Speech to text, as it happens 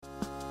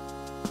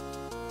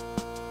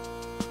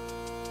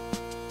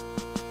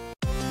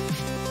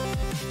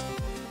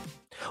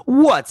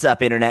What's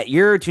up, Internet?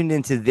 You're tuned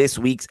into this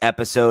week's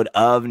episode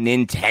of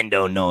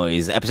Nintendo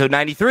Noise, episode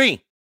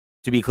 93,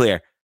 to be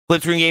clear.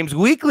 Flipstream Games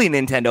Weekly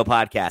Nintendo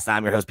Podcast.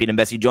 I'm your host, Pete and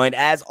Bessie, joined,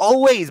 as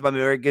always, by my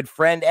very good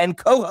friend and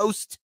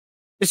co-host,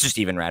 Mr.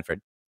 Steven Radford.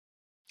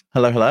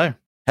 Hello, hello.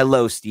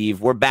 Hello,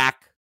 Steve. We're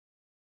back.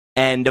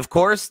 And, of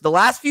course, the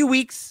last few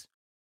weeks,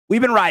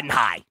 we've been riding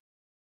high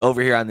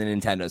over here on the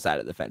Nintendo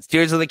side of the fence.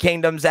 Tears of the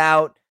Kingdom's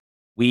out.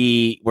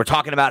 We're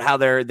talking about how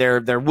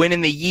they're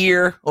winning the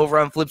year over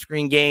on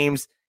Flipscreen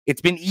Games. It's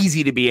been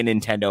easy to be a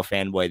Nintendo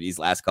fanboy these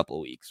last couple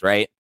of weeks,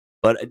 right?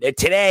 But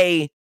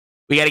today,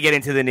 we got to get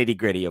into the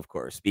nitty-gritty, of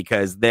course,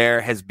 because there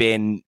has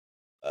been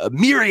a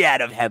myriad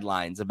of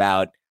headlines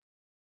about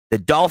the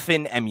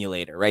Dolphin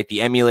emulator, right?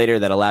 The emulator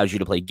that allows you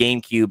to play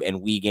GameCube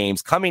and Wii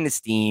games coming to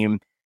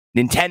Steam.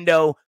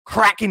 Nintendo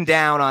cracking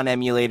down on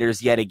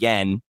emulators yet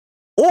again.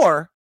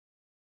 Or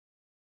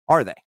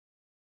are they?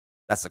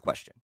 That's the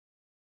question.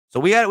 So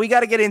we got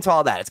to get into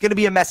all that. It's going to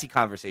be a messy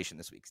conversation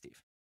this week, Steve.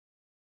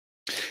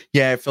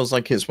 Yeah, it feels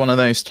like it's one of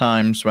those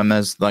times when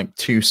there's like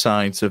two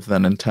sides of the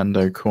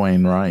Nintendo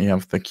coin, right? You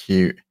have the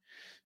cute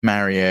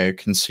Mario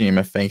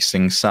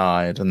consumer-facing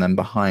side, and then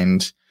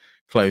behind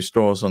closed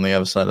doors on the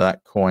other side of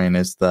that coin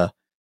is the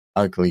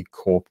ugly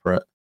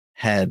corporate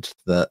head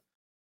that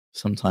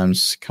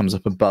sometimes comes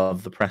up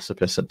above the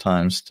precipice at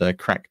times to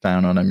crack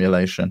down on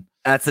emulation.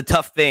 That's a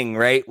tough thing,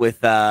 right?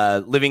 With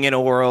living in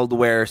a world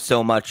where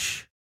so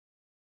much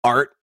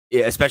art,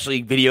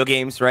 especially video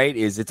games, right,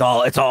 it's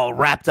all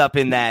wrapped up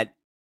in that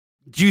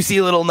juicy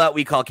little nut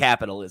we call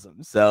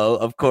capitalism. So,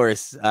 of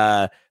course,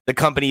 the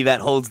company that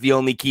holds the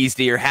only keys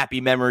to your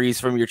happy memories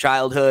from your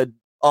childhood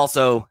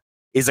also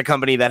is a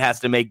company that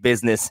has to make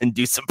business and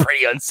do some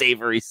pretty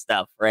unsavory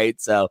stuff, right?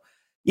 So,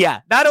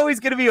 yeah, not always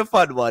going to be a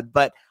fun one,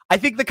 but I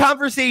think the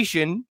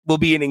conversation will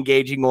be an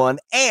engaging one.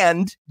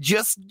 And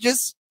just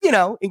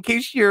in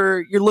case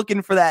you're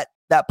looking for that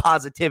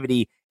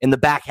positivity in the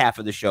back half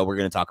of the show, we're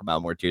going to talk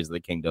about more Tears of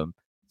the Kingdom.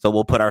 So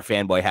we'll put our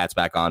fanboy hats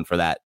back on for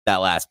that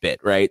last bit,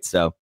 right?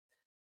 So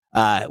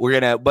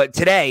but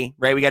today,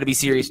 right, we got to be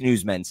serious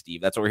newsmen,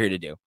 Steve. That's what we're here to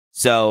do.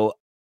 So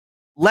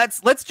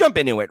let's jump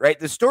into it, right?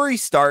 The story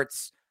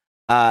starts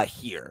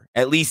here,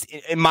 at least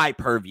in my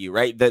purview,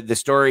 right? The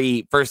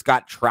story first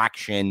got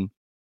traction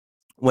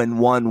when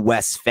one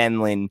Wes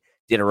Fenlon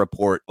did a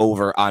report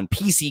over on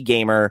PC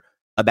Gamer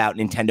about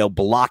Nintendo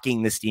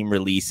blocking the Steam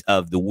release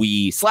of the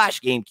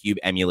Wii/GameCube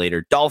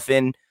emulator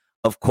Dolphin.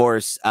 Of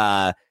course,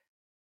 I'll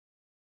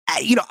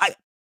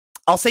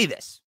say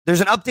this. There's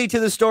an update to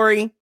the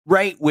story,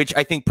 right, which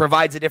I think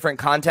provides a different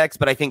context,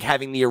 but I think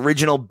having the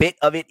original bit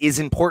of it is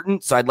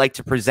important, so I'd like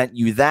to present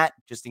you that,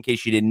 just in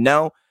case you didn't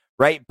know,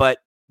 right? But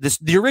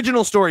the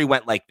original story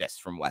went like this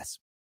from Wes.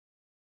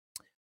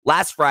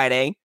 Last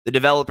Friday, the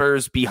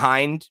developers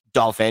behind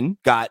Dolphin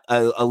got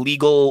a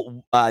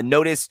legal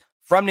notice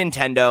from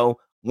Nintendo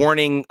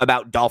warning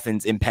about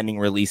Dolphin's impending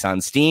release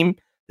on Steam.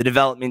 The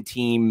development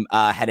team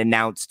had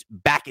announced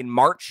back in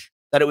March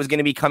that it was going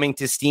to be coming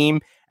to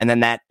Steam, and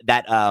then that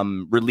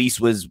release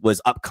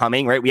was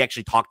upcoming, right? We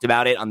actually talked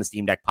about it on the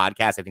Steam Deck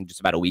podcast, I think just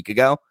about a week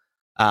ago.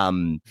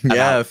 I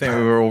think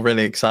we were all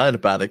really excited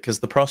about it because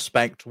the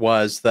prospect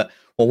was that,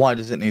 well, why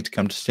does it need to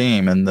come to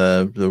Steam? And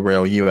the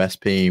real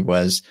USP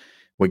was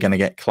we're going to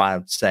get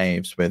cloud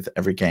saves with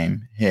every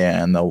game here,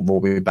 and they'll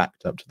be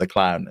backed up to the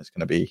cloud, and it's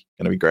going to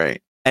be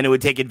great. And it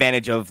would take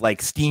advantage of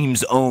like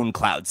Steam's own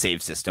cloud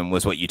save system,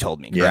 was what you told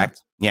me,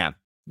 correct? Yeah.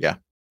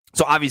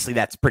 So obviously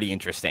that's pretty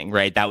interesting,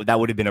 right? That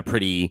would have been a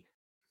pretty,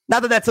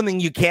 not that that's something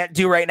you can't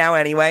do right now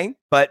anyway,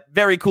 but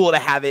very cool to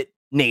have it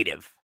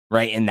native,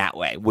 right? In that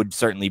way would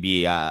certainly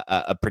be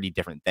a pretty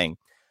different thing.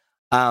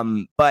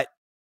 But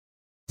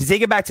to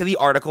take it back to the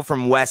article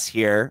from Wes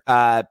here,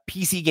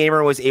 PC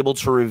Gamer was able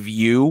to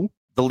review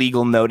the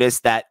legal notice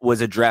that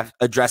was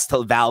addressed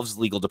to Valve's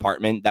legal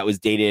department that was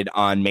dated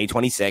on May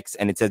 26th.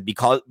 And it says,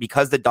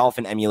 because the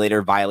Dolphin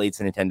emulator violates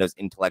Nintendo's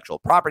intellectual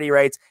property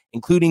rights,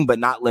 including but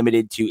not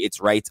limited to its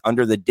rights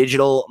under the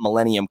Digital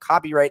Millennium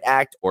Copyright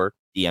Act, or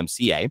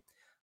DMCA,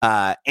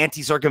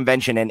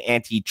 anti-circumvention and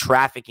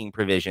anti-trafficking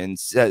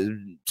provisions,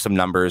 some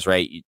numbers,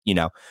 right?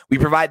 We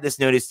provide this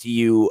notice to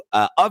you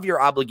of your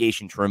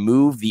obligation to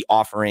remove the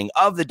offering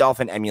of the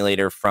Dolphin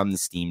emulator from the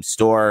Steam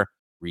store,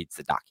 reads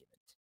the document.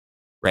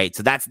 Right.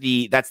 So that's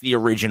the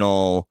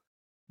original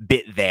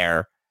bit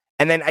there.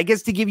 And then I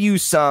guess to give you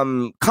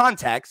some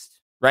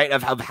context, right,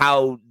 of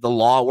how the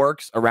law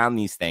works around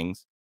these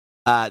things,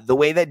 the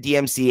way that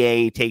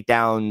DMCA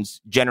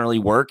takedowns generally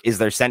work is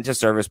they're sent to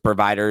service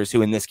providers,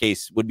 who in this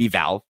case would be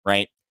Valve,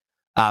 right,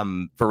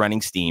 for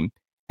running Steam.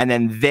 And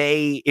then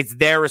it's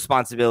their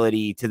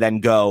responsibility to then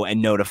go and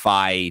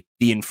notify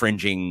the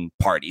infringing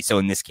party. So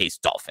in this case,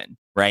 Dolphin,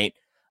 right?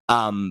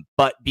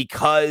 But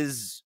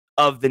because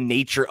of the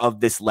nature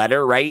of this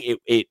letter, right,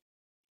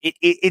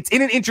 it's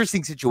in an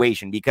interesting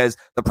situation because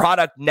the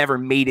product never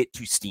made it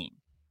to Steam,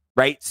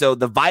 right? So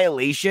the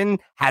violation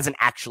hasn't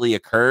actually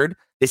occurred.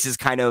 This is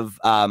kind of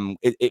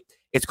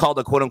it's called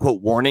a quote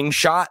unquote warning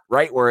shot,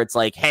 right? Where it's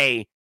like,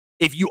 hey,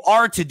 if you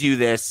are to do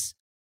this,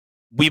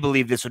 we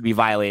believe this would be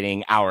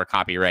violating our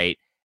copyright,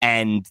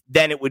 And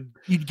then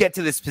you'd get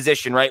to this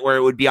position, right, where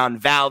it would be on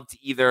Valve to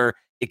either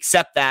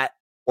accept that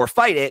or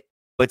fight it.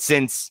 But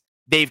since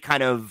they've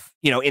kind of,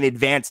 in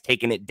advance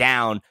taken it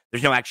down,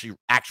 there's no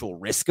actual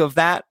risk of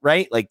that,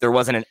 right? Like there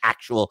wasn't an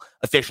actual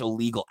official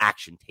legal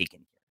action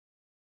taken.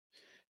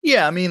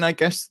 Yeah, I mean, I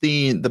guess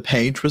the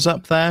page was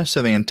up there,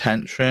 so the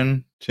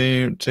intention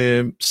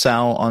to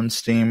sell on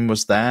Steam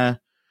was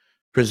there.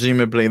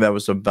 Presumably, there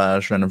was a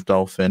version of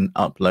Dolphin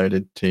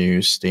uploaded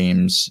to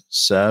Steam's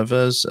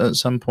servers at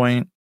some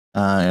point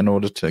in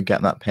order to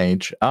get that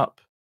page up.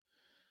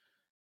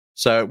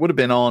 So it would have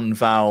been on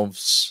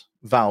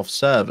Valve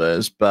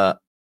servers,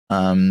 but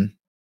I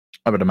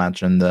would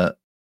imagine that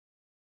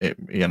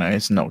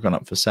it's not gone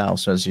up for sale.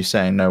 So as you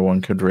say, no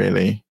one could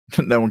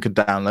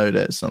download it.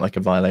 It's not like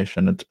a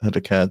violation had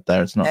occurred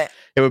there. It's not.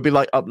 It would be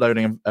like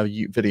uploading a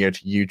video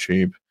to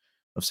YouTube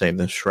of, say,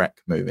 the Shrek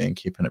movie and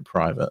keeping it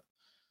private.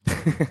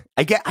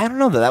 I don't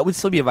know, though. That would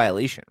still be a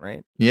violation,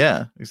 right?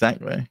 Yeah,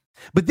 exactly.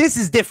 But this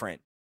is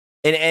different.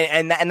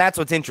 And that's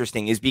what's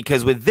interesting, is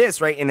because with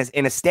this, right,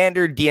 in a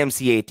standard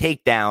DMCA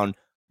takedown,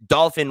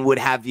 Dolphin would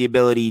have the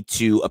ability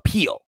to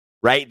appeal,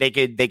 right? They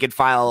could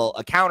file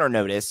a counter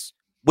notice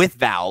with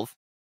Valve,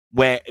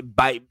 where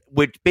they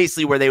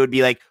would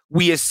be like,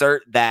 we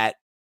assert that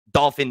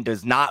Dolphin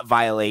does not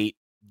violate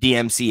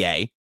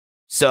DMCA.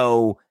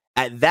 So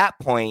at that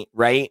point,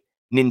 right,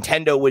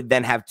 Nintendo would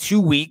then have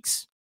 2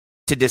 weeks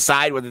to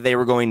decide whether they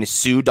were going to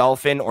sue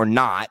Dolphin or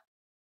not.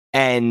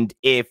 And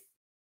if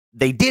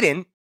they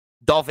didn't,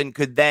 Dolphin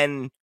could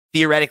then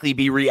theoretically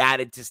be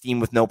re-added to Steam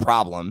with no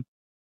problem,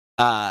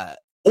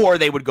 or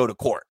they would go to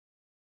court.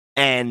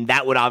 And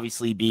that would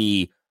obviously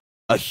be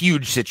a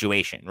huge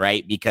situation,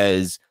 right?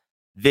 Because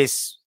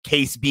this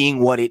case being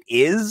what it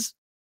is,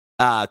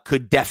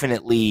 could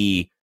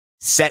definitely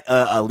set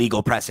a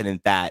legal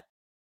precedent that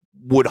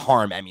would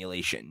harm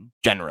emulation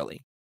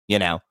generally,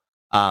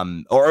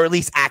 or at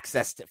least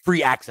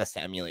free access to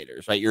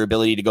emulators, right? Your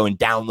ability to go and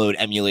download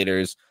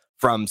emulators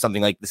from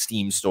something like the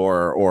Steam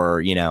store or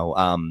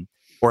on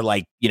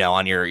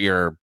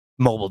your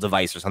mobile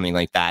device or something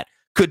like that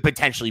could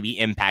potentially be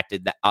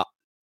impacted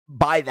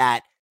by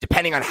that,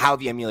 depending on how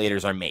the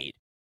emulators are made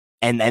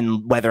and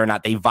then whether or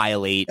not they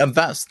violate. And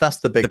that's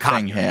the big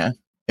thing here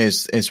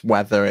is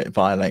whether it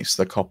violates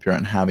the copyright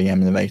and how the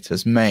emulator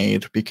is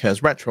made,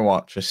 because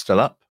RetroWatch is still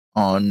up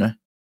on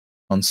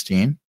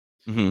Steam.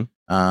 Mm-hmm.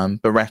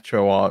 But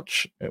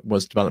RetroWatch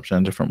was developed in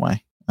a different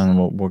way, and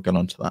we'll get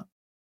on to that.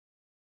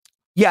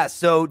 Yeah,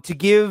 so to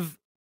give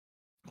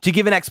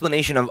an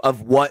explanation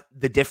of what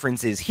the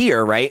difference is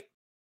here, right?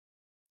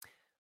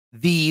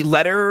 The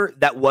letter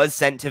that was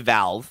sent to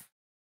Valve,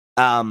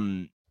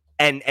 and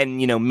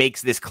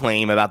makes this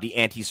claim about the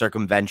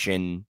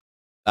anti-circumvention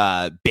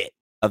bit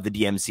of the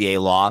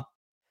DMCA law,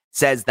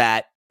 says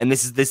that, and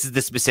this is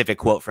the specific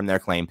quote from their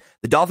claim: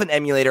 the Dolphin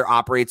emulator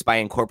operates by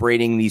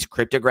incorporating these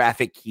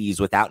cryptographic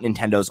keys without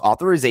Nintendo's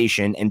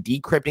authorization and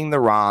decrypting the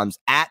ROMs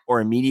at or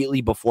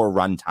immediately before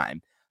runtime.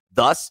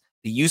 Thus,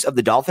 the use of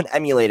the Dolphin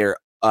emulator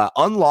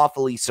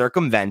unlawfully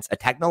circumvents a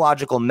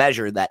technological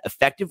measure that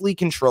effectively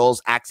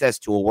controls access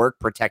to a work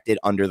protected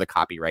under the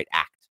Copyright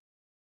Act.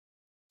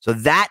 So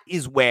that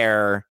is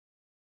where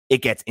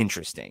it gets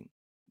interesting,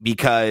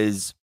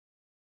 because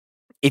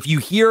if you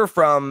hear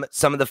from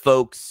some of the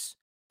folks,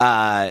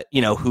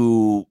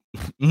 who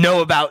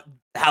know about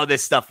how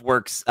this stuff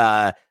works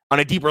on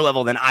a deeper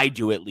level than I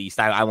do, at least,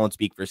 I won't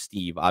speak for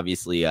Steve,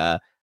 obviously,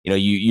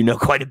 you know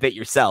quite a bit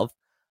yourself.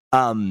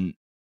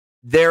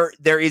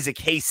 There is a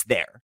case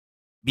there,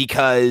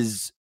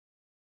 because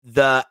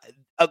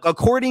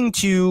according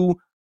to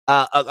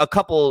a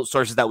couple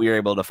sources that we were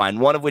able to find,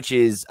 one of which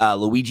is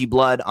Luigi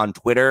Blood on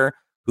Twitter,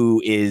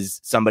 who is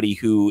somebody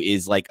who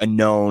is like a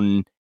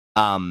known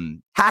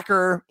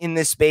hacker in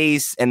this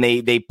space, and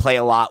they play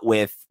a lot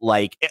with,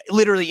 like,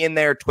 literally in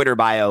their Twitter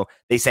bio,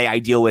 they say, I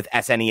deal with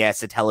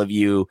SNES,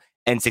 Satellaview,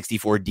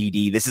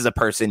 N64DD. This is a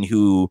person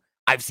who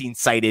I've seen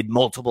cited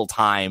multiple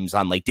times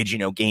on like Did You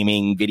Know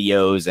Gaming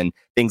videos and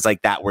things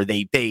like that, where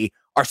they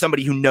are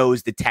somebody who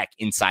knows the tech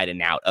inside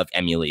and out of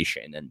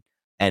emulation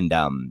and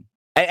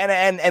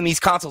these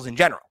consoles in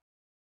general.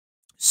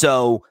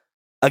 So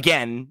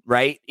again,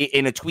 right,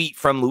 in a tweet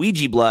from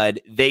Luigi Blood,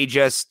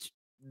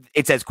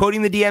 it says,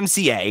 quoting the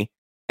DMCA,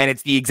 and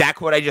it's the exact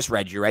quote I just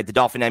read you, right? The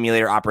Dolphin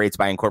emulator operates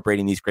by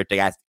incorporating these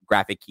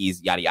cryptographic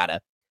keys, yada,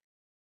 yada.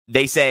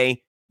 They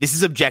say, this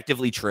is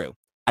objectively true.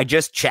 I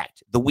just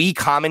checked. The Wii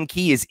common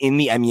key is in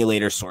the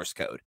emulator source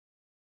code.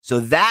 So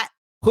that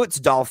puts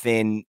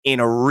Dolphin in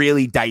a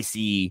really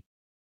dicey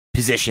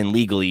position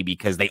legally,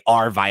 because they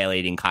are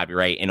violating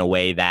copyright in a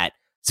way that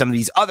some of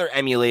these other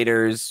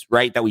emulators,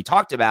 right, that we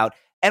talked about,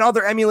 and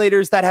other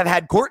emulators that have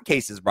had court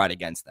cases brought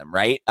against them,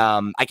 right?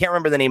 I can't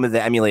remember the name of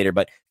the emulator,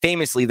 but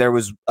famously there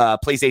was a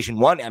PlayStation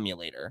 1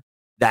 emulator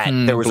that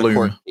there was Bloom. A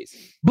court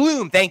case.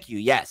 Bloom, thank you,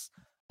 yes.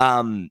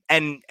 And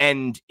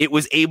it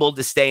was able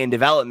to stay in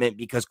development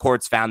because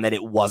courts found that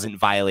it wasn't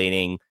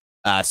violating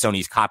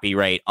Sony's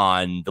copyright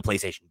on the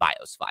PlayStation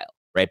BIOS file,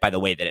 right, by the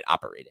way that it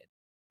operated,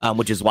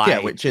 which is why... Yeah,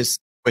 which is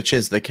Which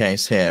is the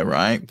case here,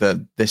 right?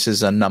 That this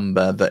is a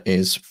number that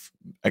is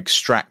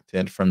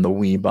extracted from the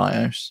Wii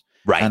BIOS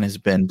and has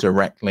been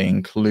directly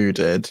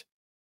included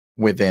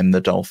within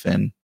the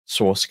Dolphin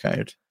source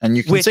code. And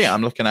you can see it.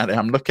 I'm looking at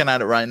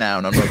it right now,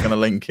 and I'm not going to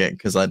link it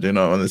because I do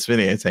not want this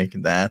video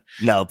taken down.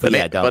 No, but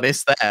but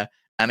it's there,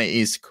 and it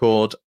is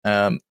called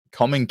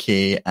common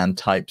key and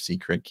type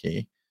secret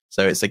key.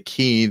 So it's a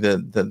key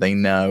that they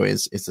know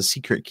is a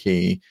secret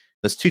key.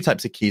 There's two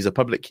types of keys, a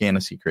public key and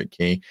a secret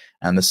key.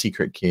 And the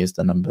secret key is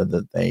the number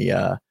that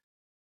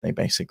they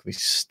basically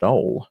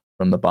stole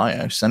from the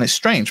BIOS. And it's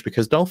strange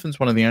because Dolphin's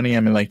one of the only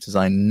emulators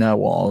I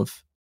know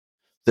of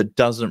that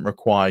doesn't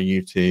require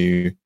you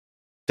to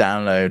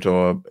download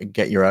or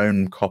get your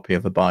own copy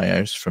of the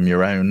BIOS from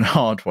your own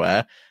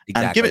hardware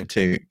and give it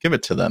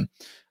to them.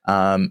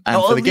 And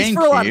for the GameCube,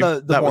 for a lot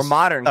of the more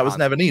modern that was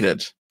never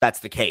needed.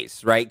 That's the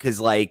case, right? Because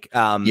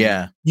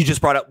you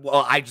just brought up.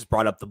 Well, I just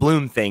brought up the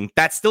Bloom thing.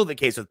 That's still the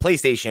case with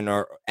PlayStation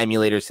or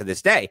emulators to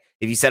this day.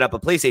 If you set up a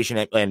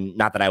PlayStation, and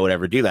not that I would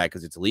ever do that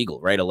because it's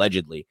illegal, right?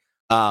 Allegedly,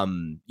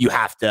 you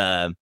have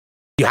to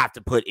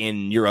put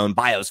in your own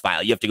BIOS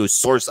file. You have to go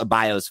source a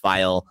BIOS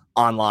file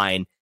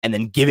online and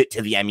then give it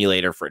to the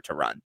emulator for it to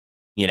run.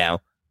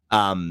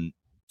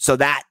 So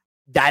that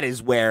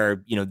is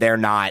where they're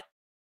not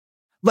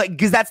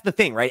because that's the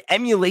thing, right?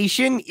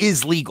 Emulation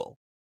is legal.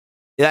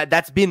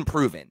 That's been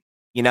proven,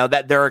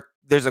 that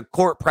there's a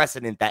court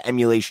precedent that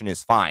emulation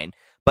is fine,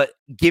 but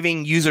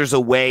giving users a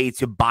way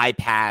to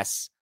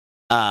bypass,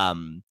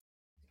 the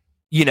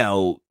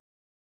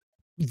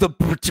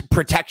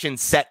protection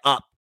set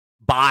up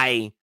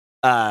by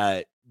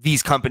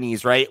these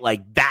companies, right?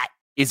 Like that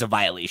is a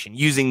violation.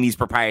 Using these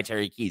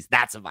proprietary keys,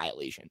 that's a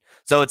violation.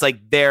 So it's like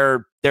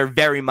they're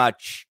very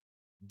much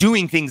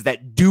doing things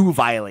that do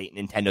violate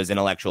Nintendo's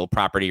intellectual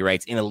property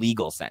rights in a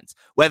legal sense.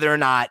 Whether or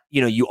not,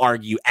 you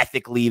argue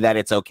ethically that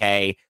it's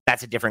okay,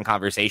 that's a different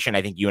conversation.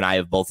 I think you and I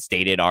have both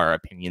stated our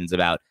opinions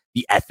about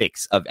the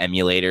ethics of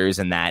emulators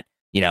and that,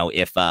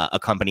 if a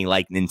company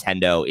like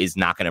Nintendo is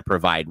not going to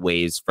provide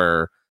ways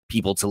for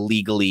people to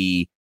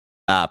legally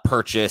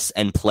purchase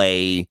and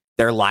play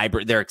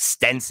their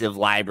extensive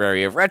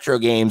library of retro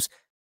games,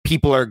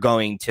 people are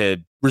going to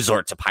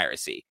resort to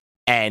piracy.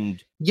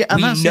 And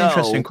that's an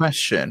interesting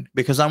question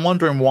because I'm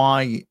wondering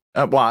why.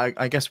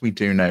 I guess we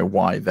do know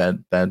why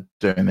they're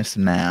doing this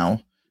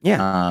now.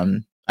 Yeah,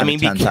 it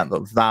turns out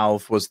that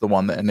Valve was the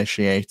one that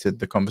initiated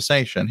the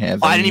conversation here.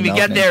 I didn't even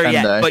get there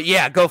yet, but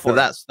yeah, go for it.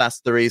 That's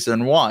the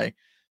reason why.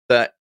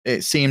 That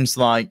it seems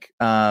like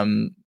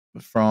from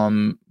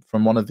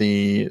one of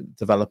the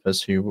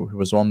developers who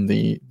was on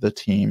the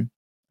team.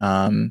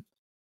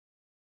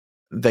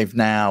 They've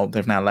now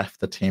left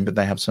the team, but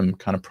they have some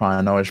kind of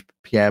prior knowledge.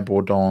 Pierre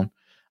Bourdon,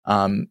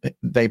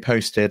 they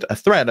posted a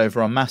thread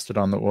over on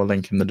Mastodon that we'll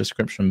link in the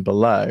description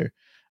below.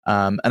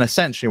 And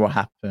essentially what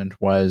happened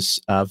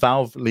was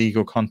Valve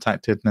Legal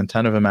contacted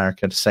Nintendo of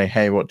America to say,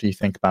 hey, what do you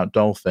think about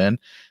Dolphin?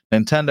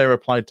 Nintendo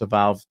replied to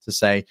Valve to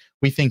say,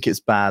 we think it's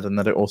bad and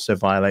that it also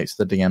violates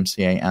the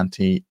DMCA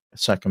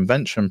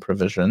anti-circumvention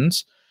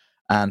provisions,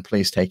 and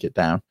please take it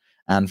down.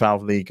 And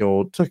Valve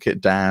Legal took it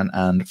down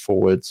and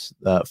forwarded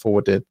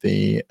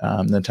the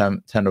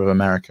Nintendo of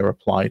America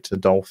reply to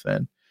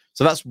Dolphin.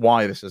 So that's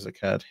why this has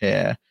occurred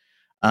here.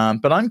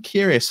 But I'm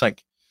curious,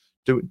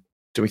 do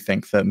we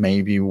think that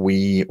maybe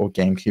Wii or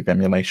GameCube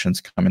emulations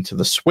come into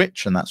the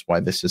Switch and that's why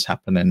this is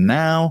happening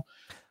now?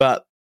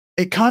 But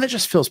it kind of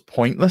just feels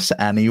pointless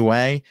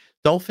anyway.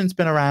 Dolphin's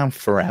been around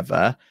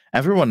forever.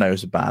 Everyone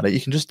knows about it.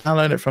 You can just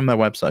download it from their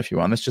website if you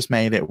want. It's just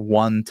made it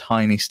one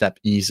tiny step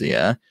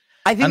easier.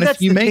 I think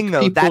if you make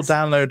people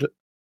download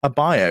a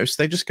BIOS,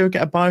 they just go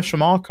get a BIOS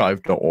from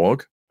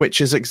archive.org,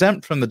 which is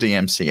exempt from the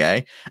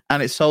DMCA,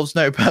 and it solves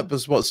no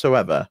purpose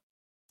whatsoever.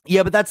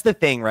 Yeah, but that's the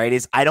thing, right?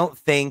 I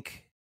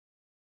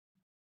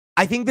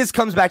think this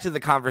comes back to the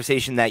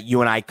conversation that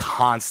you and I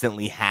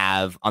constantly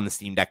have on the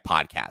Steam Deck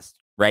podcast,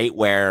 right?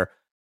 Where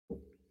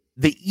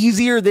the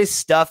easier this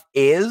stuff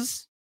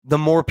is, the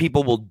more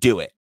people will do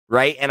it,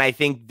 right? And I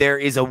think there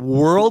is a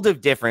world of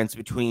difference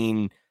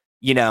between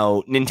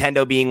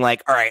Nintendo being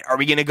like, all right, are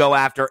we going to go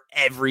after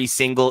every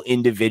single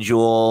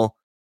individual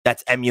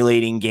that's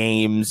emulating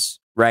games,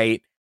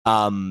 right?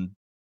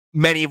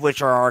 Many of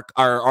which are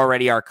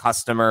already our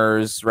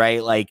customers,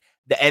 right?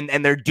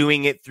 And they're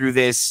doing it through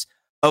this,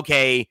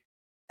 okay,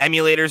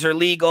 emulators are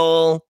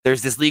legal.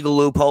 There's this legal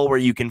loophole where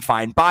you can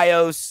find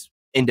BIOS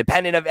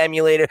independent of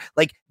emulator.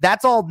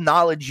 That's all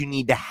knowledge you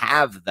need to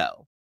have,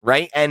 though,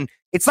 right? And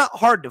it's not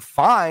hard to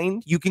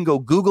find. You can go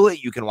Google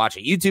it. You can watch a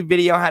YouTube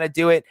video how to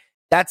do it.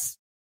 That's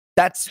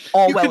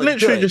all you well could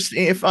literally good. Just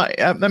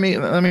let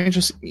me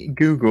just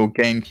Google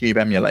GameCube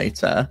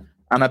emulator,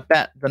 and I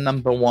bet the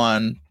number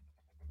one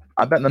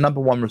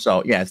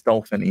result, it's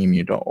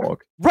dolphinemu.org.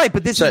 Right,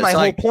 but this is my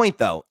whole point,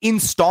 though.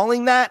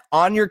 Installing that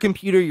on your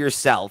computer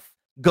yourself,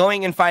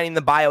 going and finding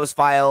the BIOS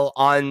file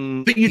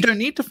on... But you don't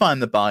need to find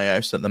the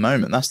BIOS at the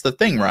moment. That's the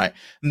thing, right?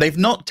 And they've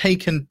not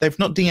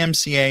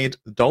DMCA'd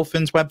the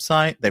Dolphin's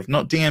website. They've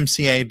not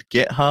DMCA'd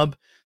GitHub.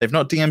 They've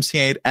not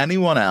DMCA'd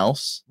anyone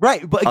else,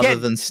 right? But again,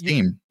 other than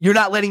Steam. You're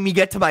not letting me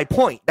get to my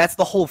point. That's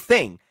the whole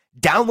thing.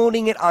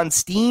 Downloading it on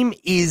Steam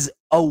is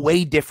a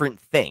way different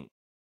thing,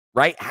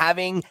 right?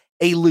 Having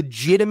a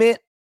legitimate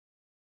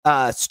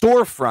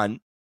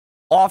storefront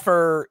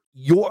offer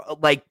your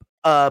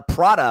a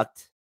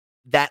product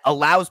that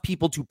allows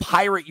people to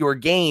pirate your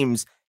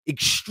games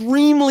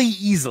extremely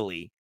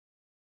easily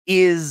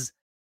is,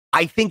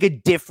 I think, a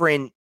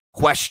different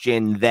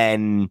question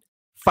than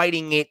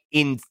fighting it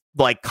in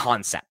like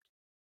concept,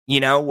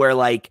 where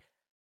like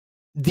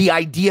the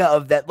idea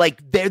of that, like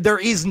there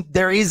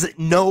is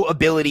no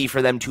ability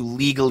for them to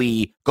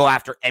legally go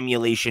after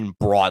emulation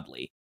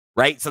broadly,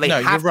 right? So they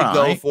have to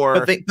go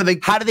for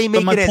how do they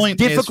make it as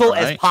difficult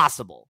as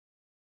possible?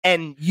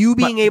 And you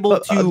being able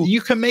to...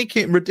 you can make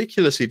it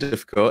ridiculously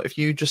difficult if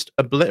you just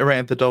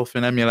obliterated the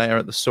Dolphin emulator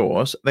at the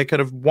source. They could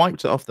have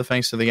wiped it off the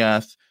face of the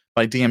earth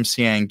by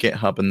DMCAing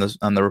GitHub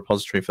and the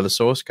repository for the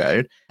source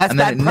code. And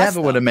then it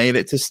never would have made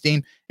it to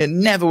Steam. It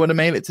never would have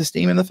made it to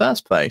Steam in the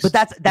first place. But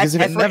that's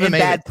effort and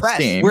bad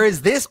press.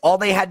 Whereas this, all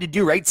they had to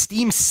do, right?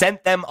 Steam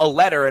sent them a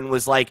letter and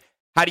was like,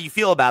 how do you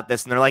feel about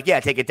this? And they're like, yeah,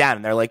 take it down.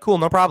 And they're like, cool,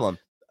 no problem.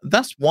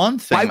 That's one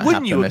thing. Why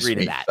wouldn't you agree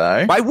to that?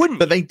 Though. Why wouldn't?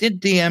 But they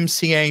did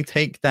DMCA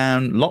take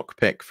down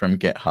Lockpick from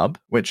GitHub,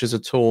 which is a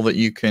tool that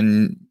you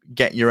can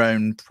get your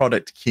own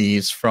product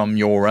keys from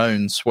your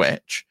own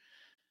Switch.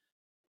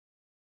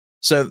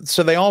 So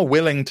they are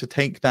willing to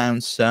take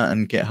down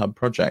certain GitHub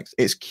projects.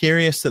 It's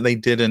curious that they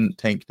didn't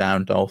take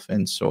down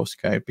Dolphin source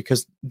code,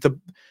 because the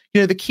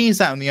key's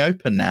out in the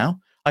open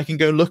now. I can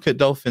go look at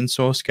Dolphin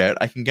source code.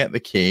 I can get the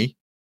key,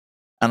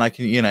 and I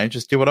can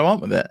just do what I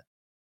want with it.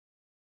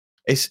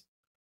 It's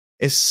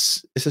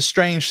a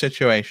strange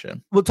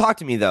situation. Well, talk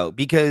to me though,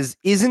 because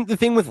isn't the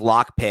thing with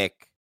Lockpick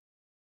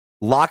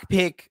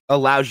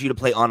allows you to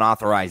play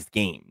unauthorized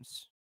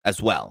games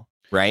as well,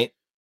 right?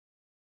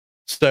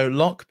 So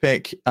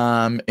Lockpick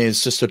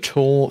is just a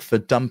tool for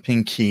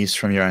dumping keys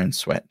from your own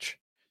Switch.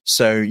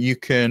 So you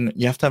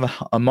have to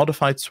have a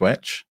modified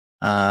Switch,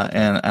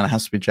 and it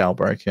has to be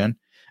jailbroken,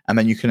 and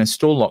then you can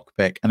install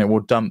Lockpick, and it will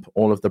dump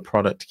all of the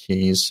product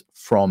keys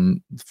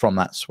from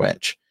that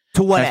Switch.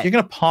 To what? If you're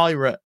going to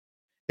pirate,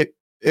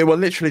 it will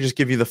literally just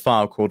give you the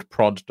file called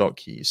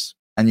prod.keys,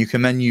 and you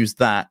can then use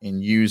that in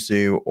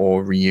Yuzu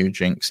or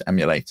Ryujinx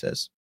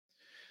emulators.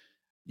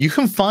 You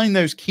can find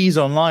those keys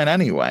online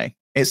anyway.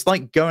 It's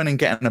like going and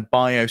getting a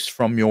BIOS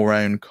from your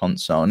own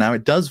console. Now,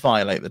 it does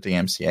violate the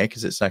DMCA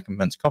because it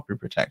circumvents copy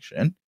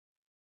protection.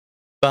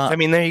 But I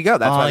mean, there you go.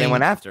 That's why they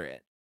went after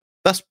it.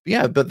 But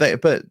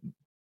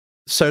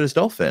so does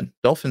Dolphin.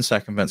 Dolphin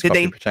circumvents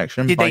copy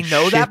protection. Did they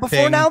know that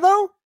before now,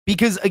 though?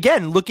 Because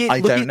again, look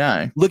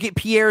at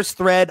Pierre's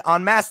thread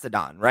on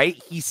Mastodon,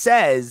 right? He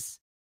says,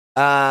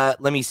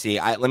 let me see.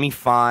 Let me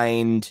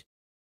find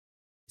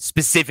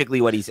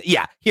specifically what he said.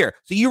 Yeah, here.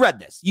 So you read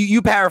this.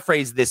 You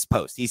paraphrased this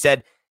post. He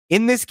said,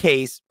 in this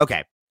case,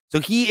 okay, so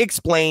he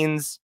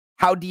explains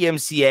how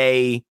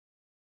DMCA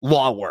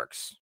law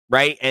works,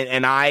 right?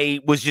 And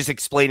I was just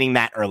explaining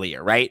that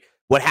earlier, right?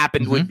 What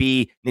happened would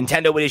be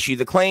Nintendo would issue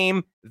the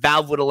claim,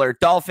 Valve would alert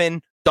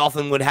Dolphin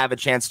would have a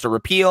chance to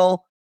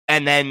repeal,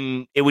 and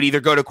then it would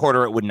either go to court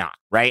or it would not,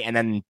 right? And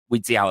then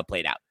we'd see how it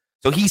played out.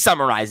 So he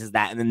summarizes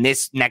that, and then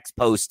this next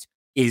post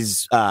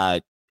is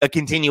a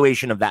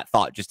continuation of that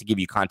thought, just to give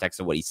you context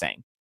of what he's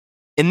saying.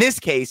 In this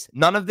case,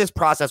 none of this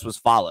process was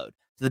followed.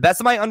 To the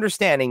best of my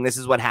understanding, this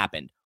is what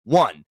happened.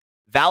 1,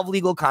 Valve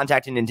Legal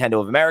contacted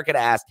Nintendo of America to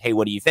ask, hey,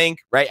 what do you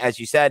think? Right, as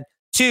you said.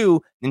 2,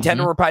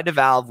 Nintendo replied to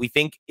Valve, we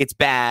think it's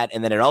bad,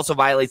 and then it also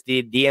violates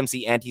the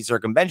DMC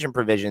anti-circumvention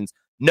provisions.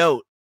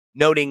 Note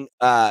nothing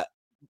about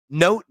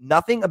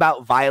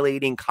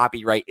violating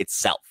copyright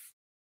itself.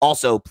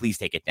 Also, please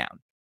take it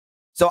down.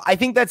 So I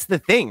think that's the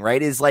thing,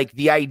 right? Is like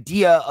the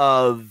idea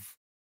of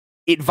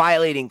it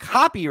violating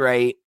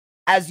copyright,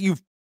 as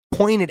you've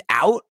pointed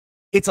out,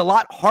 it's a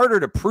lot harder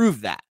to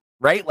prove that,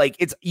 right?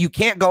 Like you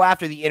can't go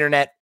after the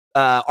Internet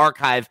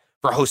Archive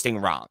for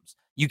hosting ROMs.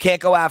 You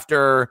can't go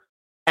after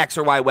X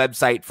or Y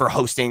website for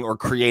hosting or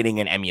creating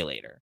an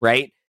emulator,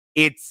 right?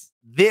 It's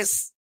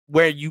this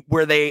where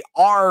they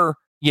are,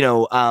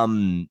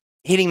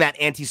 hitting that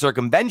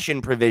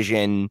anti-circumvention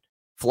provision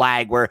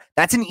flag, where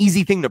that's an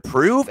easy thing to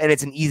prove and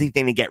it's an easy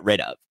thing to get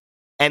rid of.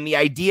 And the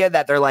idea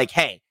that they're like,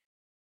 hey,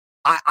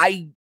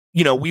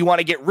 we want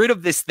to get rid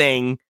of this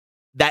thing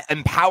that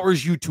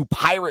empowers you to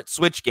pirate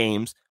Switch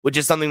games, which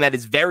is something that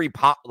is very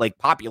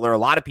popular. A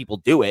lot of people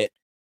do it.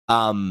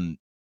 And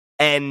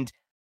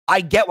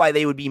I get why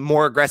they would be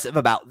more aggressive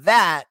about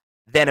that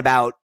than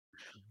about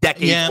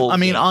decades old. Yeah, I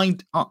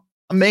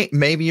mean,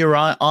 maybe you're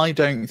right. I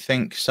don't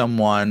think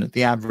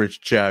the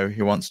average Joe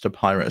who wants to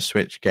pirate a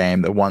Switch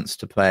game, that wants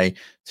to play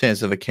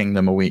Tears of the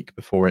Kingdom a week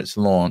before it's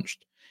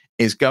launched,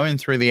 is going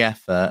through the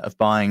effort of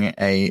buying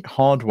a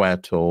hardware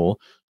tool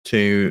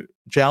to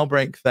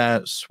jailbreak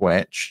their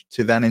Switch,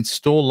 to then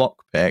install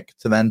Lockpick,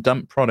 to then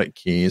dump product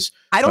keys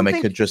when they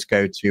could just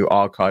go to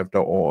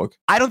archive.org.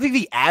 I don't think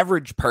the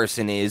average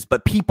person is,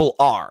 but people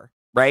are,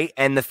 right?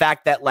 And the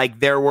fact that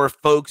there were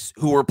folks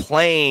who were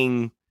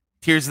playing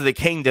Tears of the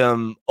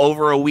Kingdom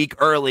over a week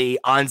early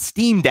on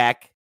Steam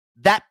Deck,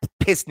 that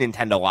pissed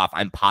Nintendo off,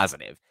 I'm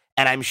positive.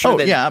 And I'm sure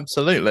yeah,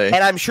 absolutely.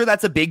 And I'm sure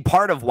that's a big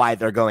part of why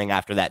they're going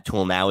after that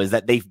tool now, is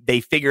that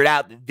they figured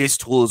out that this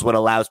tool is what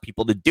allows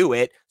people to do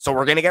it, so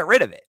we're going to get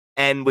rid of it.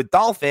 And with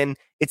Dolphin,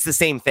 it's the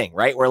same thing,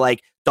 right? Where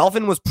like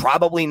Dolphin was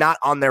probably not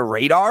on their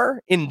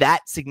radar in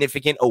that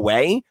significant a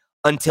way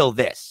until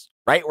this,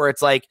 right? Where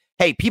it's like,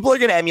 hey, people are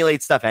going to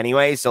emulate stuff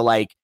anyway, so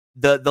like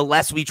the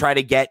less we try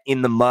to get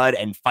in the mud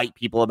and fight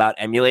people about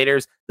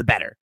emulators, the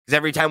better. Because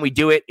every time we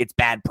do it, it's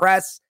bad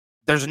press.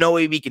 There's no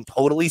way we can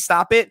totally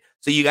stop it.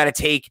 So you got to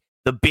take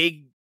the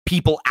big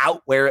people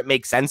out where it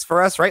makes sense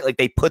for us, right? Like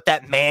they put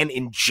that man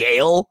in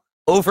jail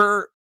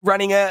over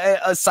running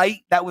a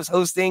site that was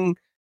hosting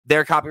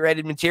their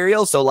copyrighted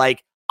material. So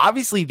like,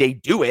 obviously they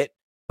do it,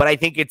 but I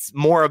think it's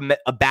more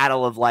a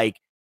battle of like,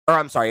 or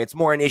I'm sorry, it's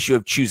more an issue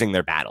of choosing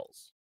their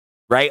battles,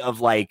 right?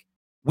 Of like,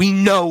 we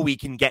know we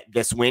can get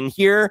this win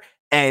here,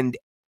 and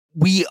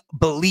we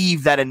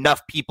believe that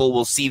enough people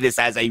will see this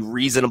as a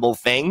reasonable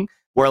thing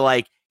where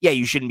like, yeah,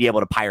 you shouldn't be able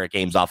to pirate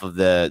games off of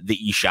the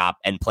eShop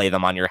and play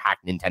them on your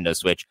hacked Nintendo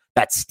Switch.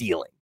 That's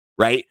stealing,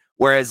 right?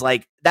 Whereas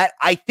like that,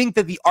 I think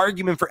that the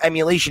argument for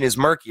emulation is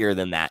murkier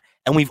than that.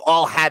 And we've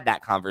all had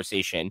that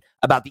conversation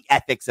about the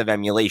ethics of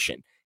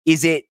emulation.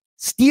 Is it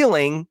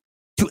stealing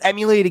to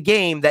emulate a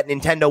game that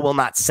Nintendo will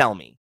not sell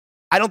me?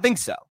 I don't think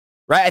so,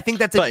 right? I think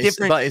that's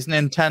different. But is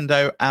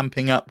Nintendo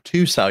amping up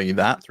to sell you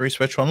that through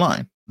Switch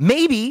Online?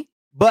 Maybe,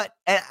 but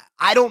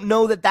I don't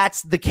know that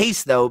that's the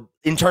case, though,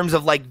 in terms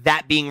of like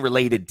that being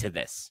related to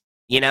this,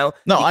 you know?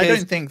 No, I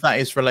don't think that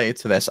is related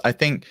to this. I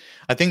think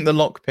the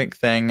lockpick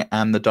thing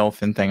and the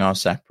Dolphin thing are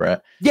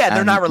separate. Yeah,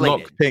 they're not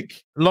related.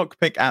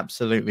 Lockpick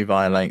absolutely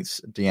violates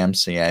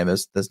DMCA.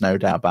 There's no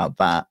doubt about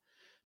that.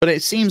 But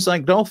it seems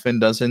like Dolphin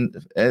doesn't,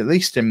 at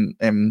least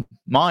in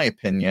my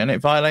opinion, it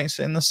violates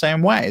it in the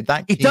same way.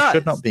 That key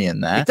should not be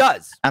in there. It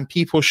does. And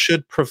people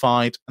should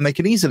provide, and they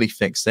can easily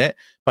fix it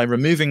by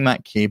removing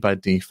that key by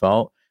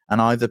default.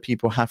 And either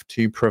people have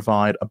to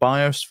provide a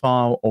BIOS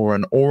file or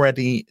an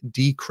already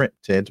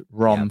decrypted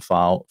ROM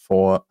file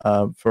for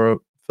the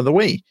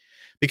Wii,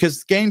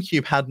 because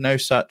GameCube had no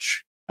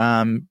such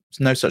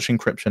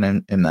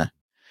encryption in there.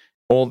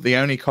 Or the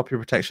only copy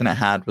protection it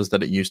had was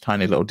that it used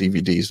tiny little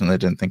DVDs, and they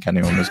didn't think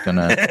anyone was going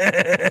to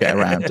get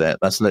around it.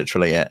 That's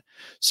literally it.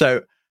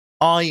 So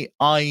I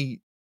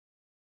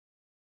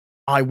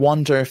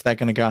wonder if they're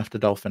going to go after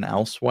Dolphin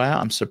elsewhere.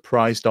 I'm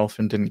surprised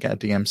Dolphin didn't get a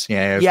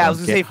DMCA over I was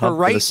going to say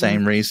for the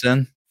same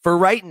reason. For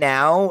right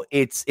now,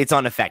 it's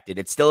unaffected.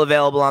 It's still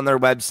available on their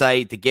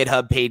website. The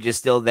GitHub page is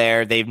still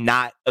there. They've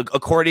not,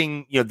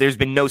 there's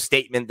been no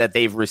statement that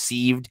they've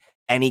received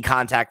any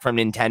contact from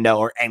Nintendo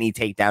or any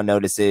takedown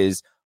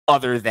notices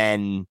other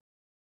than,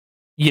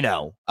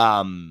 the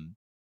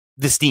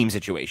Steam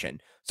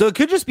situation. So it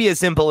could just be as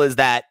simple as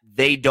that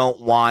they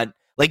don't want,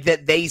 like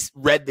that they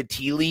read the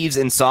tea leaves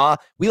and saw,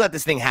 we let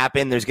this thing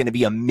happen, there's going to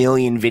be a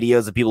million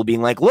videos of people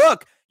being like,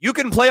 look, you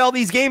can play all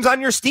these games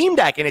on your Steam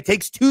Deck and it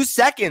takes 2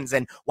 seconds.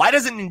 And why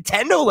doesn't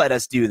Nintendo let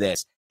us do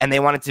this? And they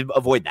wanted to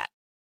avoid that.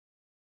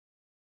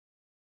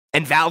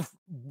 And Valve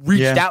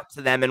reached out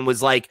to them and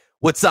was like,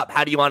 what's up?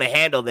 How do you want to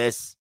handle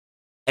this?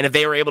 And if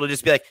they were able to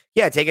just be like,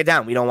 yeah, take it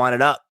down, we don't want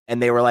it up.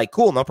 And they were like,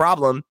 cool, no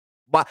problem.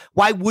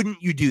 Why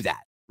wouldn't you do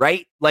that?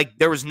 Right? Like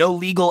there was no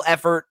legal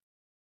effort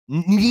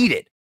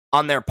needed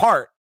on their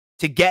part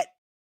to get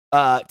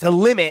to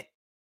limit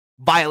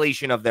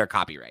violation of their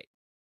copyright.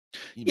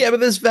 Yeah, but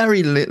there's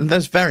very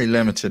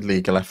limited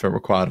legal effort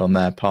required on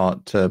their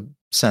part to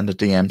send a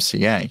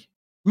DMCA.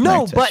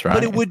 No, notice, but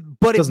right?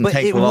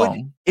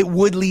 it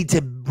would lead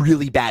to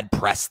really bad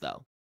press,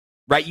 though.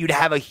 Right? You'd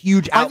have a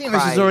huge outcry. I think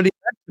this is already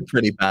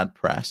pretty bad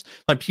press.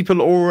 Like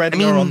people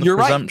already are on the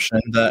presumption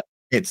that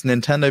it's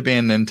Nintendo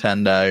being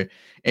Nintendo.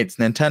 It's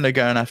Nintendo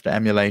going after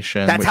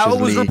emulation. That's how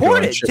it was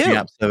reported, should be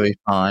absolutely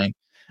fine.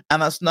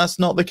 And that's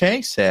not the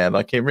case here.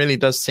 Like it really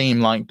does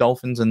seem like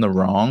Dolphin's in the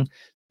wrong.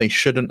 They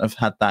shouldn't have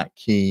had that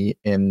key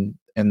in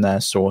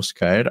their source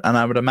code. And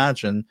I would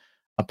imagine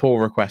a pull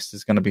request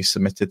is going to be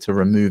submitted to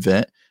remove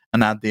it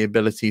and add the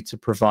ability to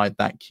provide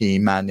that key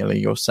manually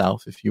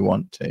yourself if you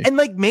want to. And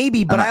like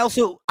maybe, but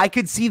I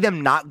could see them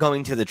not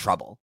going to the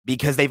trouble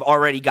because they've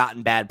already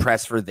gotten bad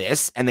press for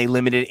this and they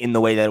limited it in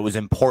the way that it was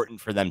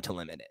important for them to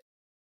limit it.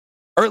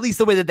 Or at least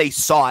the way that they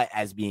saw it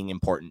as being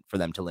important for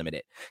them to limit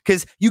it.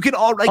 Because you can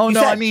all like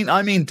I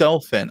mean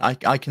Dolphin.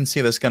 I can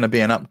see there's going to be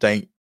an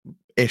update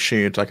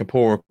issued, like a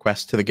pull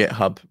request to the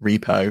GitHub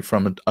repo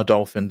from a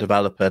Dolphin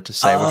developer to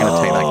say we're going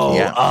to take that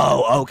key out.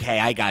 Oh, okay,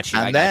 I got you.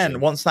 And then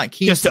once that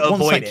key's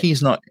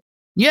not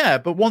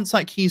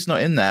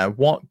in there,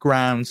 what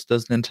grounds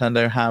does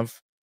Nintendo have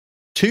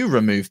to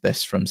remove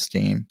this from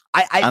Steam?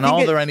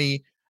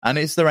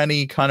 Is there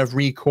any kind of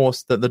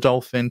recourse that the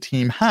Dolphin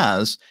team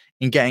has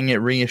in getting it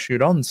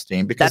reissued on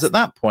Steam? Because at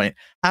that point,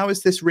 how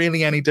is this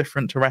really any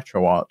different to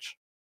RetroWatch?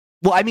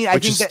 Well, I mean, I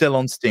think is still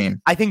on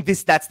Steam. I think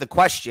that's the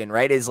question,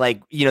 right? Is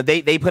like,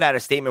 they put out a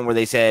statement where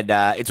they said,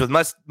 it's with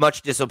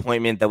much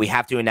disappointment that we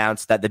have to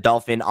announce that the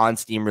Dolphin on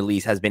Steam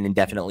release has been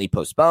indefinitely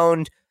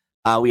postponed.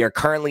 We are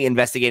currently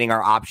investigating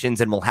our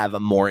options and we'll have a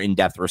more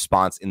in-depth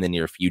response in the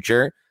near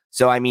future.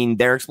 So, I mean,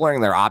 they're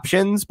exploring their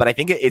options, but I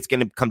think it's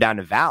going to come down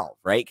to Valve,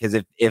 right?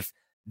 Because if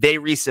they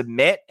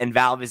resubmit and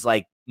Valve is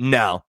like,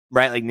 no,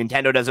 right? Like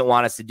Nintendo doesn't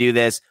want us to do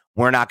this.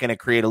 We're not going to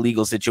create a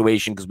legal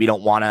situation because we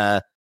don't want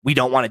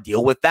to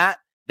deal with that.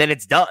 Then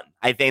it's done.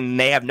 I think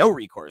they have no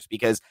recourse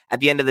because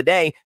at the end of the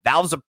day,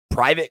 Valve's a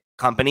private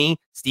company.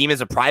 Steam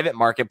is a private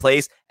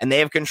marketplace and they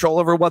have control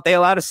over what they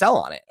allow to sell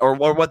on it or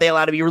what they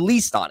allow to be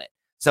released on it.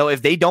 So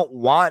if they don't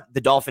want the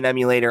Dolphin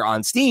emulator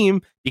on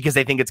Steam because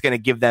they think it's going to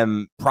give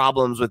them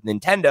problems with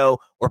Nintendo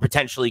or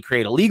potentially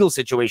create a legal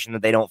situation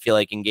that they don't feel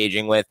like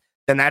engaging with,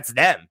 then that's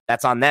them.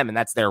 That's on them and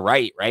that's their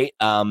right, right?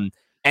 And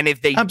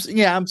if they...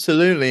 Yeah,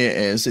 absolutely it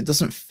is. It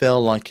doesn't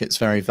feel like it's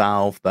very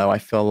Valve, though. I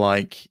feel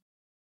like...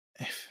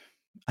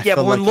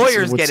 but when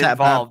lawyers get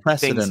involved,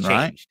 things change.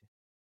 Right?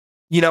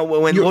 You know,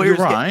 when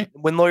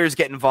lawyers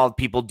get involved,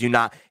 people do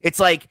not... It's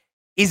like,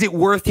 is it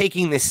worth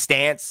taking this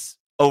stance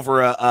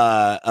over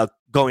a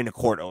going to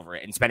court over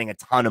it and spending a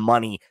ton of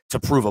money to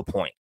prove a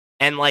point?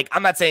 And like,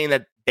 I'm not saying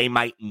that they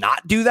might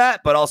not do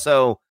that, but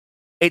also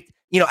it,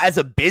 you know, as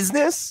a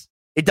business,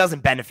 it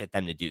doesn't benefit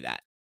them to do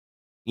that.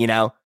 You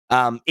know,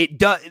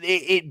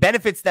 it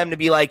benefits them to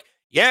be like,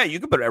 yeah, you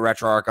can put a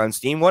RetroArch on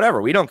Steam,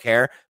 whatever. We don't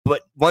care.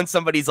 But once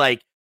somebody's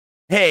like,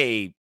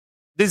 hey,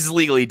 this is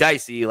legally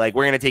dicey, like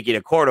we're going to take you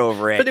to court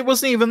over it. But it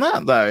wasn't even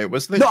that though. It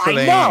was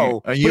literally, no, I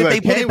know. Are you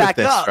okay with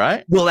this, up,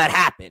 right? Will that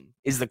happen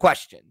is the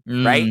question,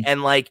 right?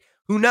 And like,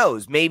 who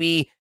knows?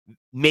 Maybe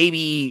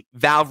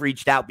Valve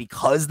reached out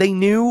because they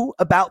knew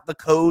about the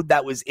code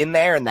that was in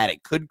there and that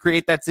it could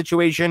create that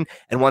situation.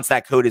 And once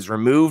that code is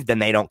removed, then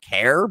they don't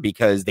care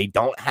because they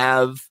don't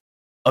have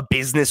a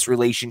business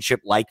relationship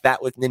like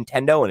that with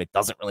Nintendo, and it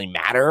doesn't really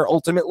matter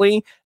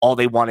ultimately. All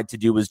they wanted to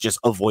do was just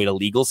avoid a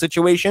legal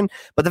situation.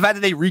 But the fact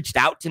that they reached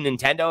out to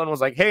Nintendo and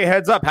was like, hey,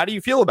 heads up, how do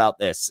you feel about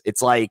this?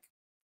 It's like,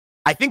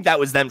 I think that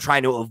was them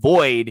trying to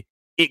avoid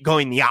it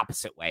going the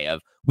opposite way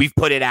of we've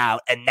put it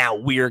out and now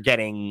we're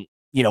getting,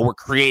 you know, we're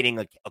creating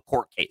a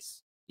court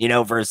case, you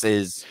know,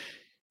 versus...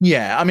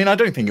 Yeah, I mean, I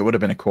don't think it would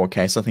have been a court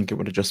case. I think it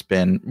would have just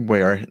been,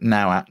 we're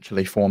now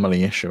actually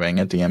formally issuing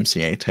a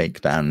DMCA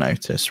takedown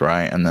notice,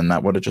 right? And then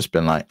that would have just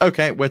been like,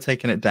 okay, we're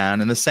taking it down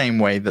in the same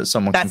way that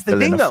someone can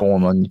fill in a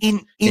form on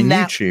in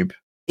YouTube.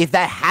 If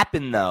that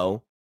happened,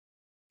 though,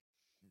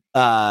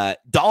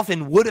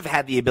 Dolphin would have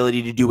had the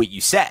ability to do what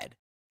you said,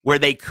 where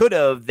they could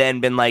have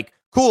then been like,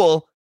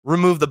 cool,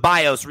 remove the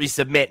BIOS,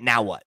 resubmit,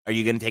 now what? Are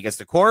you going to take us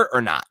to court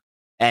or not?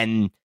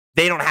 And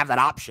they don't have that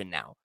option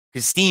now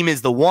because Steam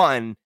is the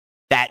one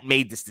that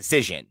made this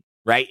decision,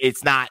 right?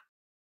 It's not,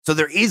 so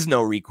there is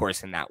no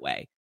recourse in that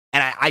way.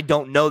 And I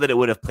don't know that it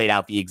would have played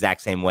out the exact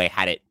same way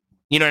had it,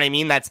 you know what I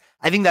mean? I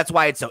think that's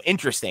why it's so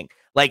interesting.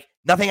 Like,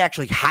 nothing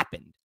actually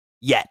happened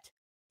yet.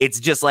 It's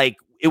just like,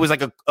 it was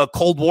like a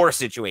Cold War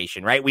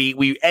situation, right?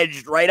 We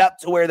edged right up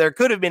to where there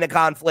could have been a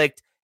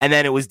conflict, and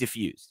then it was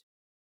diffused.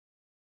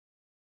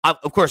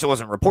 Of course, it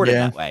wasn't reported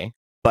that way,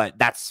 but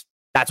that's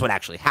what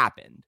actually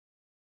happened.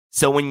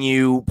 So when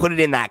you put it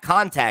in that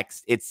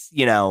context, it's,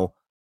 you know,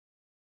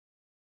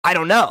 I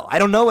don't know. I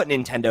don't know what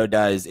Nintendo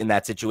does in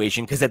that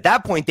situation because at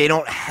that point they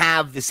don't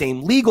have the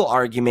same legal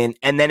argument,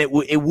 and then it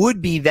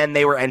would be then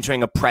they were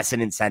entering a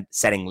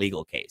precedent-setting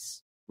legal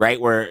case, right?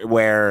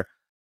 Where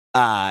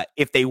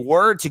if they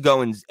were to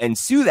go and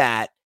sue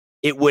that,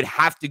 it would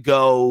have to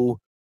go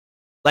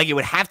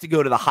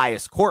to the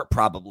highest court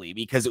probably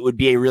because it would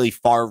be a really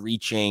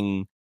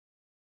far-reaching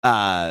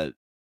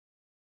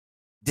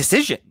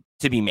decision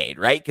to be made,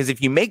 right? Because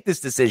if you make this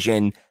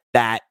decision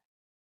that,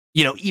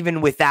 you know,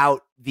 even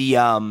without the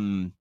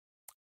I'm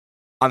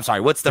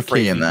sorry, what's the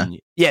phrase? Key in there?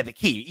 Yeah, the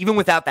key. Even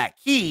without that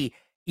key,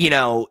 you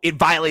know, it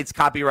violates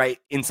copyright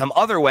in some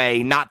other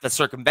way, not the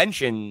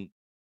circumvention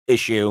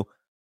issue.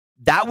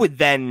 That would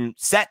then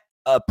set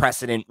a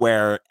precedent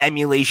where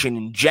emulation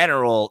in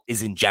general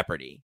is in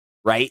jeopardy,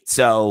 right?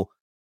 So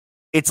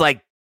it's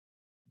like,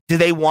 do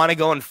they want to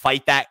go and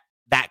fight that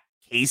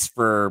case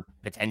for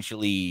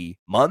potentially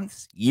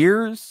months,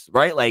 years,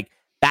 right? Like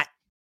that,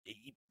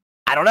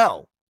 I don't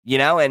know. You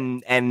know,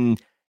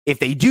 and if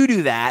they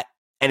do that,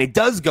 and it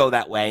does go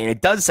that way, and it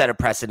does set a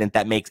precedent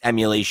that makes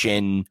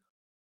emulation,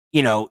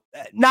 you know,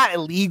 not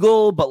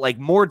illegal, but like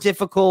more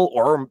difficult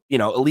or, you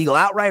know, illegal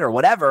outright or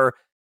whatever,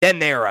 then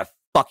they're a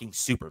fucking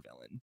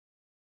supervillain.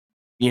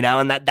 You know,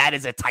 and that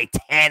is a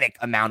titanic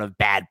amount of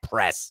bad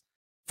press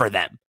for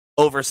them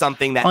over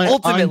something that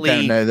ultimately... I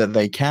don't know that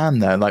they can,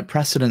 though. Like,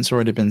 precedent's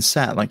already been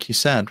set, like you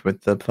said,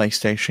 with the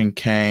PlayStation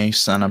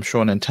case, and I'm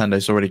sure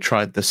Nintendo's already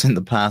tried this in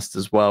the past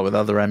as well with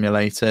other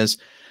emulators.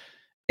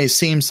 It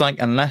seems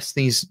like unless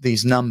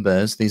these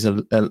numbers, these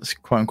are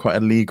quote-unquote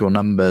illegal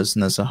numbers,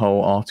 and there's a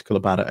whole article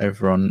about it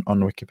over on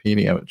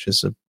Wikipedia, which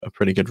is a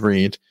pretty good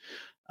read,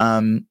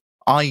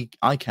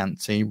 I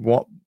can't see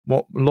what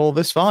law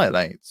this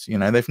violates. You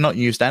know, they've not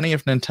used any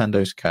of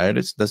Nintendo's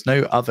code. There's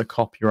no other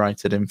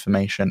copyrighted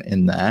information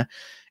in there.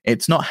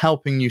 It's not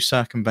helping you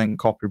circumvent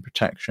copy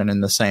protection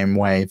in the same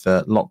way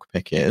that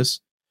lockpick is.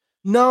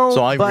 No,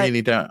 so I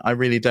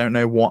really don't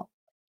know what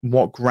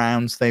what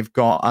grounds they've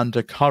got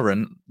under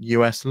current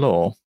US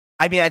law.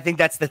 I mean, I think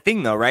that's the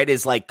thing, though, right?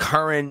 Is like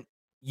current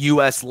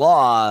US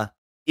law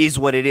is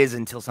what it is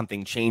until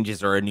something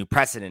changes or a new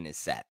precedent is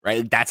set,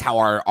 right? That's how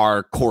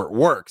our court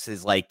works,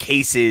 is like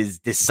cases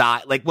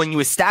decide, like when you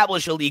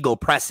establish a legal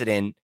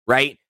precedent,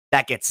 right,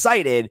 that gets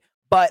cited.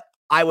 But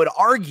I would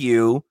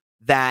argue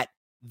that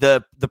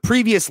the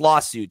previous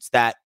lawsuits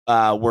that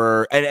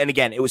were, and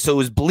again, it was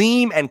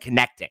Bleem and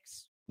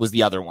Connectix was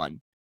the other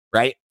one,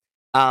 right?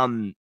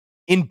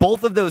 In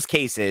both of those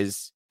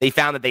cases, they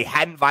found that they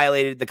hadn't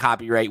violated the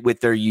copyright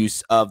with their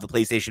use of the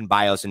PlayStation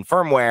BIOS and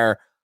firmware.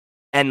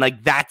 And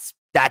like that's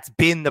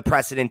been the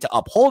precedent to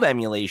uphold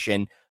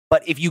emulation.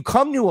 But if you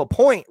come to a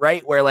point,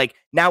 right, where like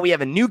now we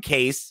have a new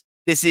case,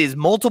 this is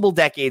multiple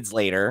decades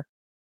later,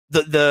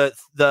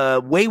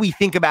 the way we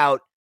think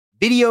about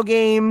video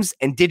games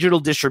and digital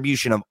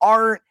distribution of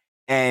art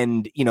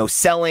and, you know,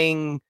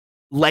 selling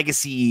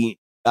legacy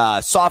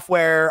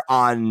software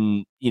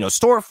on, you know,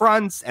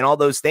 storefronts and all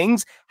those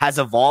things has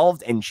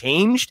evolved and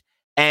changed.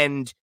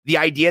 And the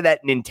idea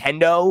that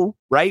Nintendo,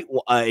 right,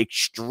 an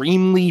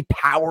extremely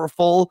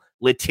powerful,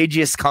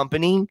 litigious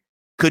company,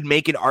 could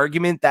make an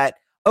argument that,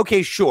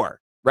 okay,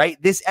 sure,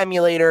 right, this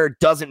emulator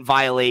doesn't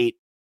violate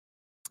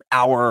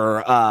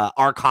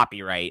our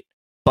copyright,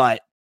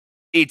 but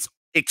its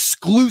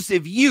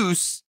exclusive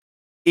use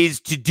is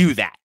to do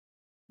that,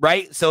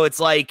 right? So it's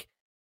like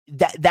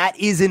that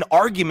is an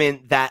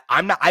argument that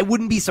I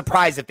wouldn't be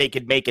surprised if they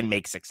could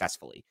make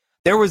successfully.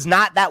 There was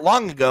not that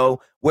long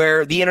ago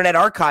where the Internet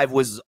Archive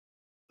was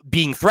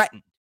being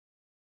threatened,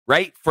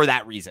 right, for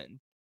that reason.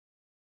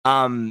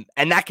 And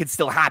that could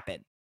still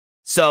happen.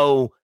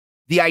 So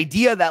the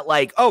idea that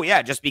like, oh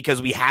yeah, just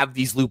because we have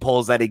these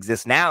loopholes that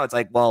exist now, it's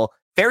like, well,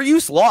 fair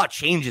use law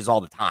changes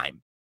all the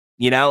time.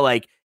 You know,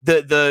 like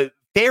the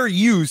fair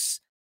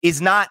use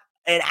is not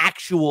an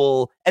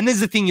actual, and this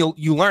is the thing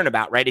you learn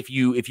about, right? If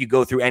you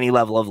go through any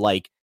level of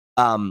like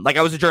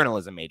I was a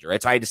journalism major,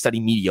 right? So I had to study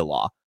media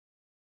law.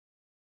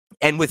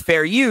 And with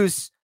fair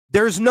use,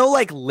 there's no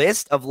like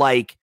list of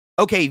like,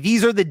 okay,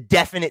 these are the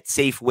definite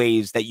safe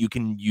ways that you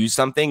can use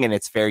something and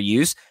it's fair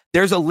use.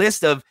 There's a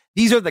list of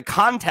these are the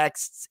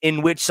contexts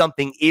in which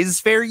something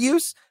is fair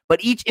use,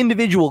 but each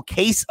individual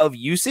case of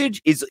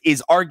usage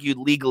is argued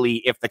legally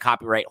if the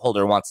copyright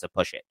holder wants to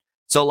push it.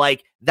 So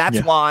like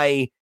that's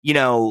why, you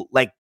know,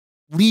 like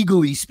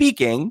legally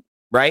speaking,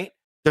 right?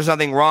 There's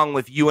nothing wrong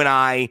with you and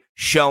I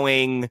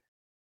showing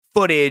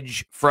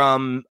footage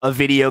from a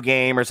video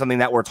game or something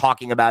that we're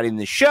talking about in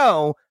the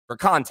show for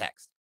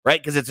context,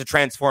 right? Because it's a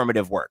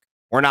transformative work.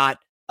 We're not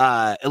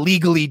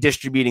illegally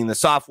distributing the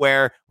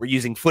software. We're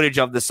using footage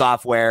of the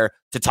software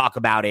to talk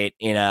about it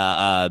in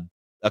a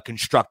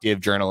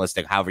constructive,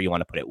 journalistic, however you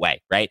want to put it,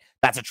 way, right?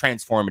 That's a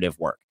transformative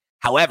work.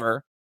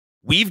 However,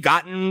 we've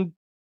gotten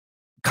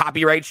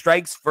copyright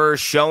strikes for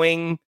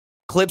showing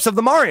clips of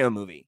the Mario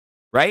movie,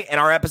 right? And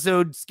our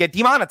episodes get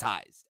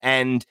demonetized.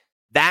 And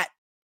that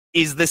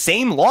is the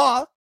same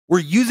law. We're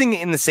using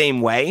it in the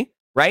same way,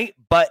 right?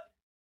 But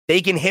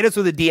they can hit us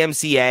with a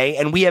DMCA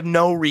and we have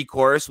no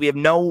recourse. We have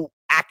no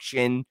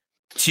action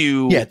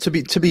to... Yeah, to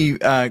be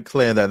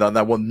clear though,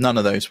 that none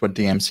of those were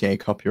DMCA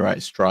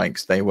copyright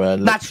strikes. They were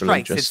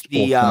literally just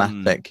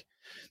automatic.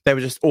 They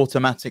were just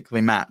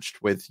automatically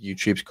matched with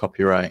YouTube's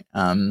copyright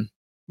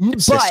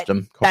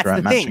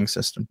copyright matching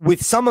system.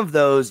 With some of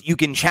those, you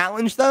can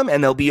challenge them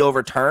and they'll be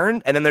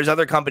overturned. And then there's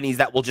other companies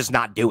that will just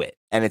not do it.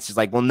 And it's just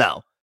like, well,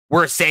 no,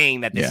 we're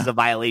saying that this is a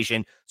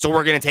violation. So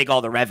we're going to take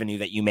all the revenue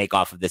that you make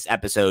off of this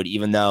episode,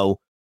 even though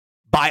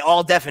by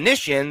all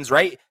definitions,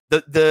 right,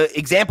 the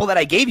example that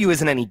I gave you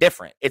isn't any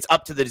different. It's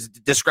up to the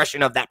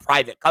discretion of that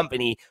private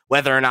company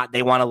whether or not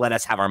they want to let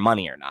us have our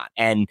money or not.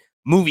 And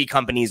movie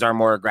companies are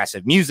more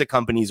aggressive. Music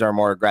companies are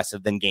more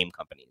aggressive than game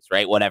companies,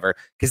 right? Whatever,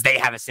 because they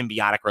have a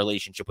symbiotic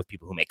relationship with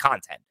people who make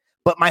content.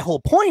 But my whole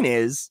point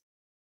is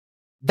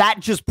that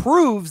just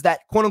proves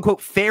that quote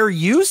unquote fair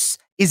use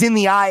is in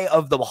the eye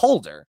of the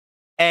beholder.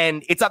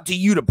 And it's up to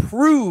you to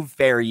prove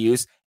fair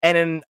use. And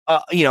in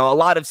a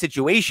lot of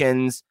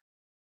situations,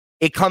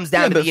 it comes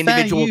down to the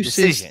individual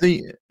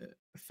decision.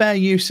 Fair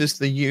use is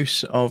the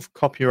use of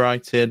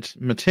copyrighted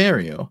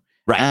material.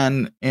 Right.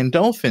 And in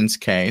Dolphin's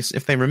case,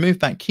 if they remove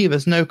that key,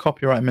 there's no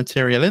copyright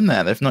material in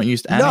there. They've not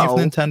used any of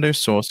Nintendo's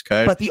source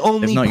code. But they've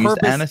not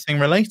used anything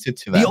related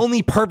to that. The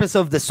only purpose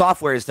of the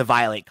software is to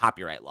violate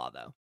copyright law,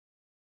 though.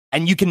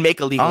 And you can make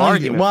a legal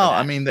argument. Well, for that.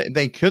 I mean,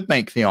 they could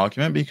make the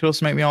argument, but you could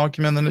also make the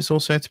argument that it's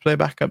also to play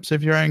backups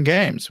of your own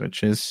games,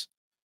 which is,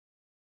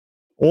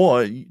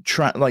 or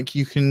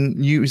you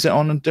can use it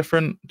on a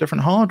different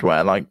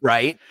hardware, like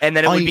right. And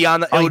then it would be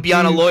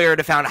on a lawyer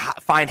to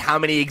find how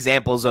many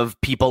examples of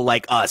people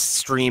like us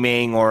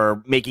streaming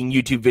or making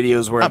YouTube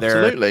videos where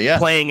they're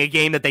playing a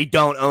game that they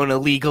don't own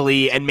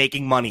illegally and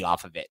making money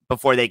off of it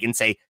before they can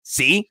say,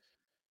 see.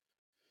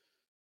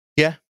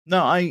 Yeah,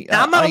 no,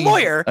 I'm not a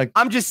lawyer.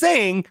 I'm just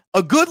saying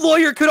a good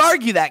lawyer could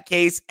argue that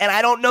case, and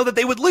I don't know that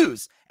they would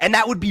lose. And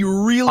that would be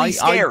really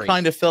scary. I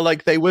kind of feel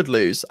like they would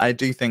lose. I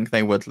do think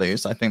they would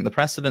lose. I think the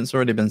precedent's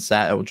already been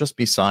set. It will just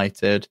be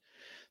cited.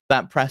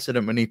 that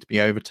precedent would need to be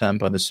overturned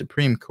by the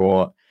Supreme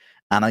Court,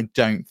 and I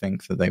don't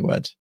think that they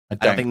would. I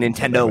don't think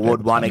Nintendo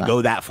would want to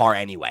go that far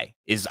anyway.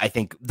 Is I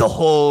think the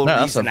whole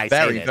reason that's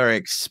a very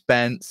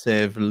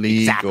expensive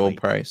legal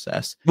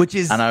process.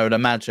 And I would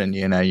imagine,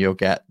 you'll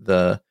get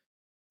the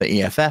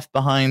EFF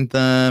behind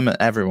them.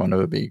 Everyone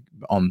would be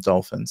on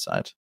Dolphin's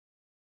side.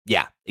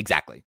 Yeah,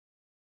 exactly.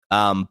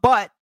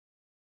 But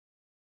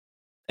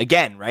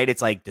again, right?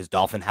 It's like, does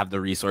Dolphin have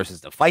the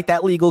resources to fight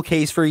that legal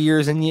case for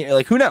years and years?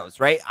 Like, who knows,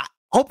 right?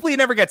 Hopefully, it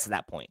never gets to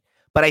that point.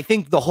 But I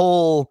think the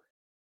whole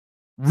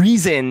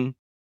reason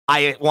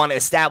I want to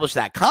establish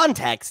that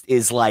context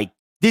is like,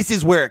 this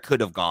is where it could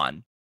have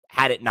gone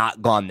had it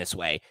not gone this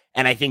way.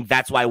 And I think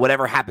that's why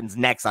whatever happens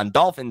next on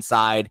Dolphin's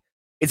side,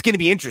 it's going to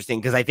be interesting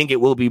because I think it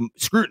will be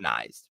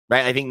scrutinized,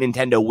 right? I think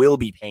Nintendo will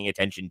be paying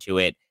attention to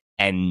it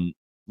and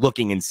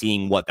looking and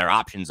seeing what their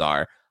options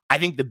are. I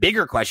think the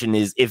bigger question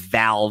is if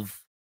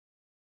Valve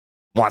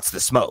wants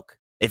the smoke,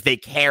 if they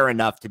care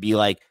enough to be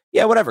like,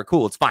 yeah, whatever,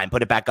 cool, it's fine.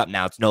 Put it back up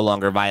now. It's no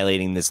longer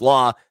violating this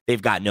law.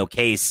 They've got no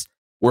case.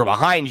 We're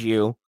behind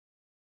you.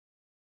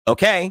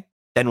 Okay,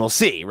 then we'll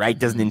see, right?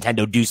 Does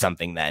Nintendo do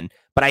something then?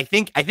 But I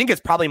think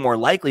it's probably more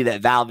likely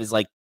that Valve is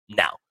like,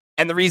 no.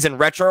 And the reason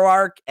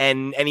RetroArch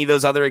and any of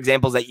those other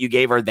examples that you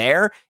gave are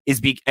there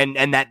is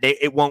and that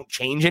it won't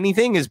change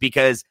anything is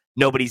because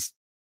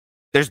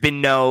there's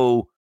been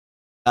no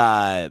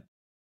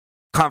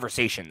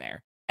conversation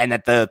there, and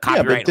that the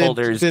copyright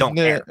holders don't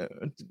care.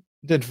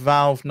 Did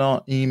Valve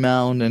not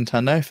email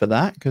Nintendo for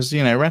that? Because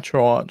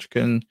RetroArch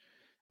can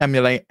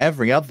emulate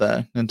every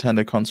other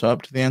Nintendo console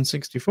up to the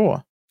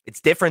N64. It's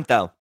different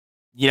though.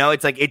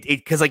 It's like it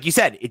because like you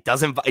said, it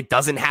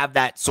doesn't have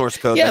that source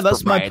code. Yeah,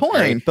 that's my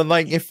point. But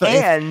like if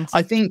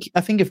I think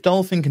if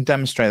Dolphin can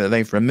demonstrate that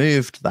they've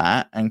removed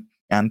that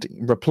and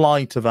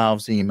reply to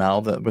Valve's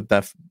email that with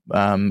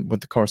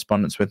the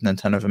correspondence with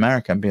Nintendo of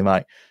America and be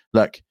like,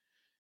 look,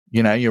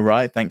 you're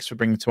right. Thanks for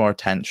bringing to our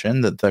attention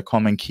that the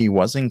common key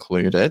was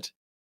included.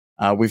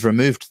 We've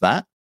removed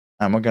that,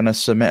 and we're going to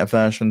submit a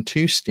version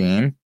to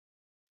Steam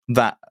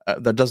that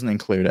doesn't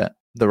include it,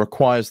 that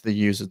requires the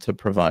user to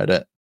provide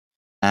it.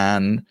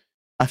 And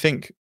I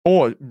think,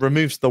 or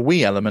removes the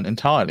Wii element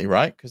entirely,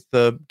 right? Because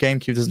the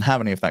GameCube doesn't have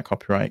any of that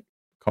copyright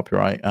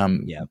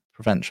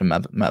prevention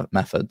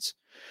methods.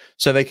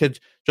 So they could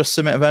just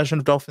submit a version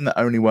of Dolphin that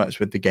only works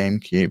with the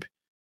GameCube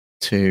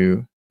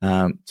to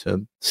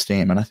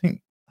Steam, and I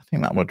think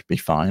that would be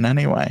fine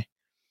anyway.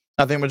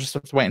 I think we'll just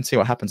have to wait and see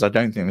what happens. I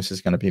don't think this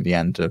is going to be the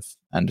end of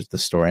the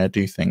story.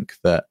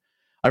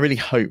 I really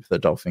hope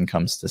that Dolphin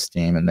comes to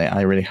Steam, and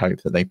I really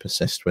hope that they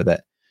persist with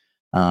it,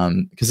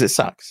 because it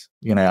sucks.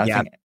 I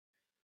think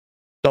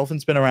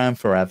Dolphin's been around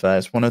forever.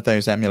 It's one of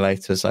those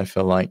emulators I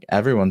feel like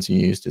everyone's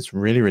used. It's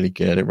really, really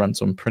good. It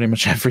runs on pretty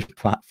much every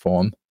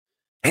platform.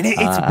 And it's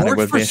worked it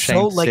would for be a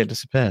shame to see it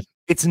disappear.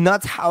 It's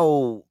nuts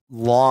how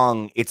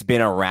long it's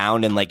been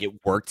around and like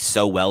it worked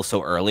so well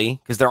so early,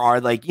 because there are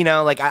like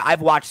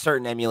I've watched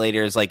certain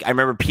emulators, like I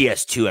remember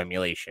PS2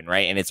 emulation,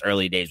 right? And its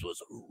early days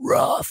was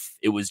rough.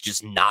 It was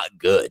just not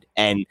good.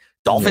 And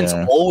Dolphin's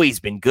always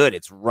been good.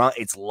 It's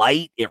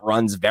light. It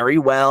runs very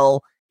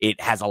well.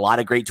 It has a lot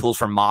of great tools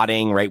for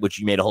modding, right? Which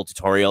you made a whole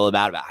tutorial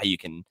about how you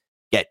can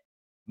get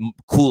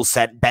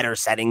better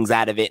settings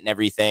out of it and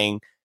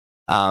everything.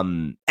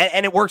 And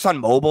it works on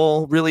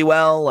mobile really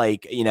well.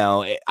 Like,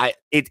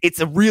 it's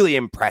a really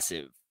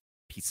impressive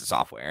piece of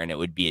software, and it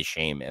would be a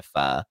shame if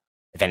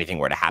anything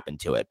were to happen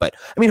to it. But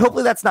I mean,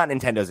 hopefully that's not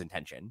Nintendo's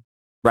intention,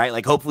 right?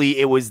 Like, hopefully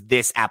it was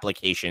this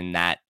application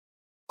that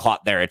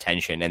caught their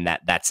attention, and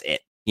that's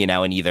it,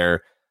 and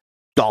either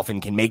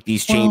Dolphin can make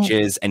these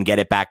changes and get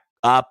it back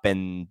up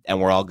and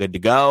we're all good to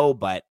go.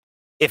 But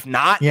if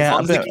not, as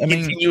long as it can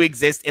continue to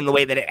exist in the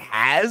way that it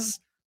has,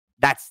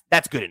 that's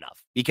good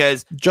enough.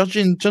 Because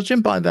judging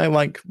by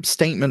their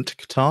statement to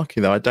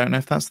Kotaku, though, I don't know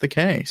if that's the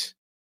case.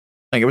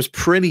 It was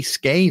pretty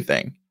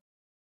scathing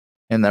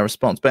in their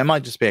response, but it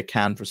might just be a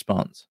canned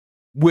response.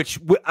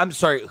 I'm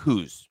sorry,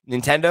 whose?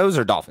 Nintendo's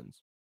or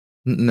Dolphin's?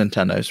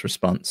 Nintendo's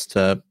response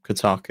to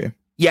Kotaku.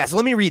 Yeah, so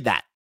let me read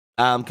that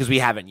because we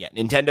haven't yet.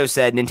 Nintendo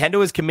said,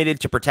 Nintendo is committed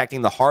to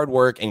protecting the hard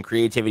work and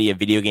creativity of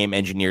video game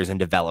engineers and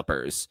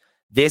developers.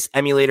 This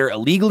emulator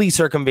illegally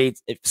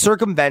circumvents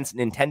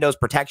Nintendo's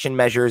protection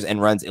measures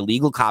and runs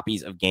illegal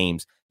copies of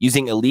games.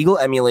 Using illegal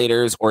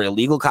emulators or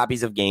illegal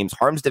copies of games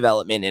harms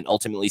development and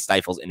ultimately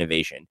stifles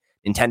innovation.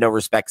 Nintendo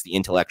respects the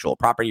intellectual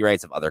property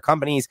rights of other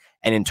companies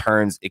and in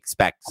turn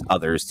expects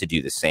others to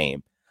do the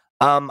same.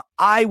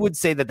 I would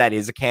say that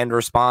is a canned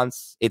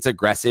response. It's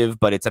aggressive,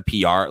 but it's a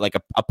PR, like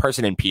a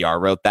person in PR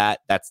wrote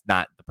that. That's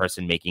not the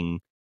person making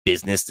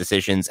business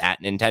decisions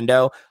at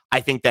Nintendo.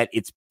 I think that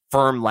it's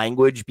firm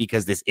language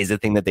because this is a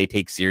thing that they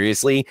take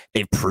seriously.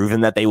 They've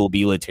proven that they will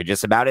be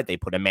litigious about it. They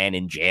put a man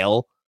in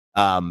jail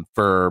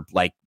for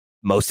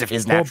most of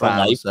his natural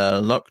life.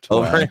 Looked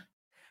over.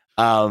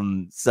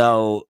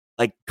 So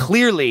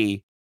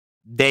clearly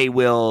they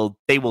will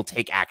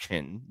take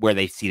action where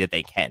they see that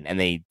they can and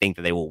they think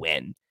that they will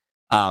win.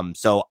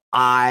 So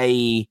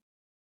fair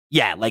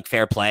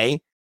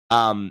play.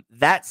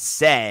 That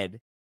said,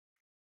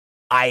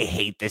 I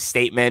hate this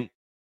statement.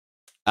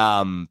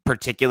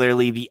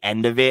 Particularly the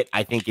end of it,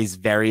 I think is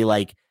very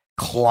like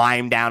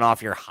climb down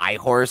off your high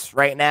horse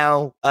right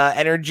now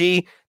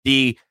energy.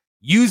 The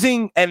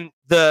using and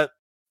the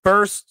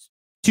first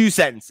two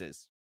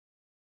sentences,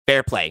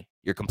 fair play.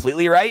 You're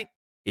completely right.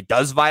 It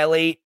does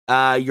violate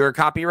your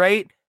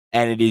copyright,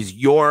 and it is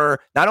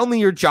your not only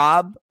your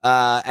job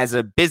as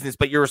a business,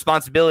 but your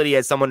responsibility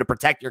as someone to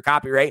protect your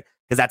copyright,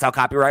 because that's how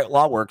copyright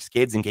law works,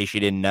 kids, in case you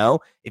didn't know.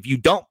 If you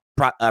don't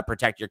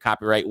protect your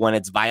copyright when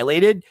it's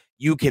violated,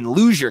 you can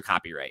lose your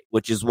copyright,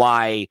 which is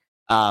why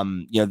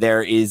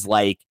there is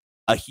like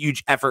a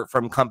huge effort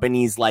from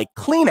companies like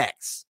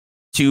Kleenex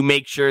to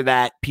make sure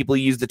that people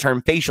use the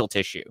term facial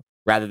tissue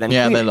rather than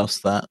Kleenex. They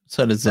lost that.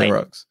 So did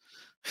Xerox.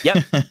 Right.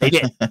 Yep, they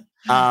did.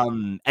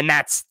 And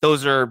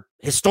those are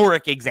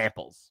historic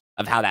examples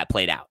of how that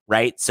played out,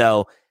 right?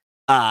 So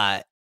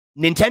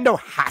Nintendo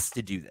has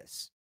to do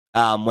this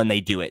when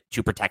they do it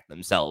to protect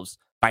themselves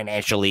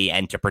financially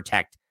and to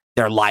protect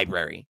their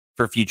library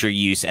for future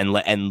use and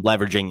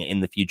leveraging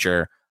in the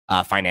future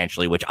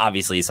financially, which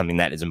obviously is something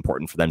that is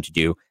important for them to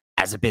do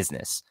as a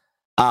business.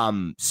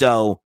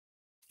 So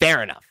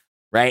fair enough,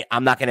 right?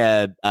 I'm not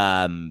gonna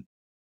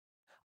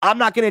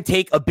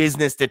take a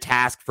business to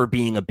task for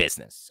being a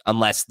business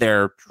unless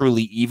they're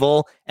truly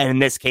evil. And in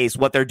this case,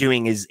 what they're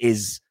doing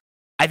is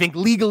I think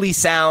legally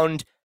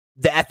sound.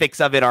 The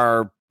ethics of it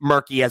are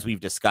murky, as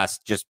we've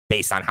discussed, just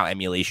based on how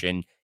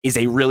emulation is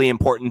a really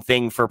important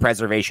thing for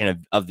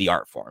preservation of the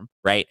art form,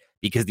 right?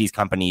 Because these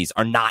companies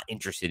are not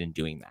interested in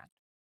doing that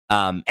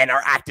and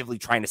are actively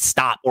trying to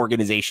stop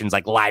organizations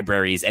like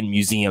libraries and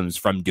museums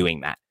from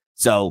doing that.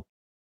 So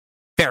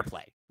fair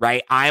play,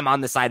 right? I'm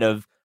on the side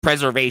of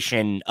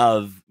preservation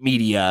of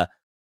media,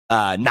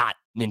 not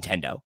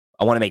Nintendo.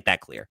 I want to make that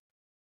clear.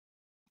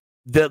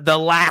 The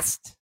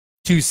last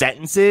two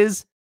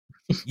sentences,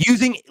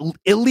 using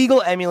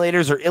illegal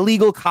emulators or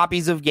illegal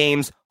copies of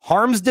games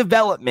harms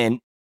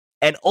development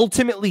and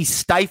ultimately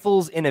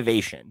stifles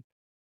innovation.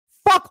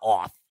 Fuck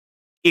off.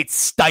 It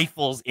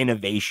stifles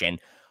innovation.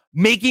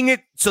 Making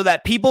it so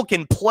that people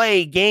can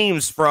play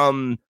games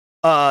from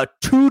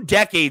 2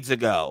 decades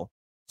ago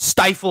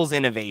stifles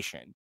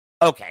innovation.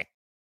 Okay.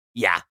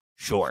 Yeah,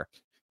 sure.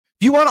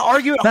 If you want to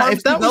argue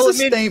if that was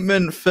a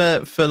statement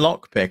for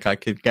Lockpick, I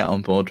could get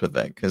on board with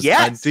it, because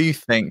I do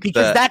think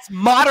because that's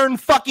modern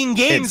fucking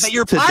games that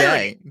you're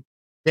pirating.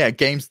 Yeah,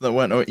 games that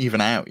weren't even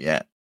out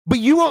yet. But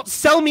you won't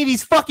sell me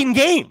these fucking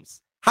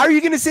games. How are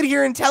you going to sit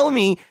here and tell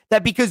me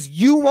that because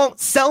you won't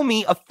sell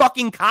me a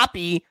fucking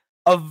copy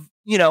of,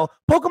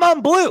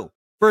 Pokemon Blue,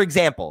 for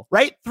example,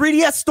 right?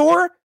 3DS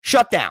store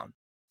shut down.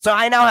 So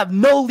I now have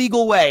no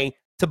legal way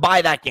to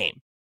buy that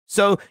game.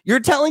 So you're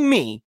telling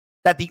me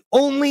that the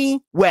only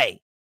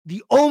way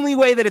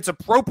that it's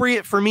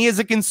appropriate for me as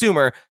a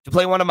consumer to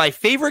play one of my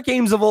favorite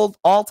games of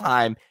all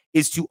time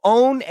is to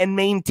own and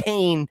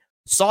maintain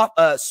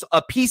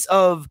a piece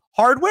of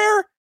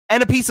hardware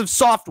and a piece of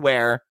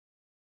software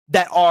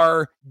that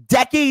are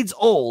decades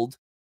old,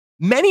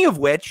 many of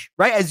which,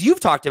 right, as you've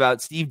talked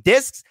about, Steve,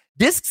 discs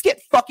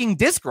get fucking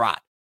disc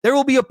rot. There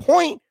will be a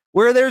point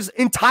where there's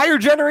entire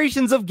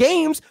generations of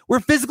games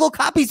where physical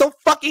copies don't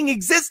fucking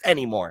exist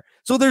anymore.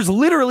 So there's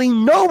literally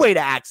no way to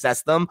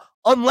access them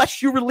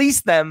unless you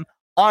release them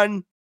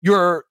on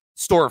your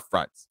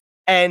storefronts.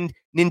 And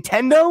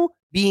Nintendo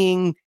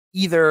being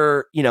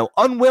either,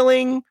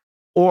 unwilling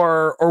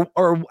or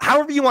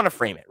however you want to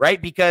frame it,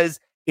 right? Because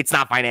it's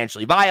not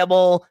financially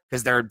viable,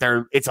 because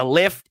it's a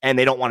lift and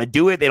they don't want to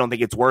do it. They don't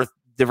think it's worth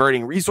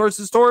diverting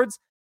resources towards.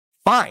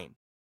 Fine.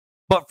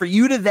 But for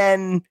you to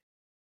then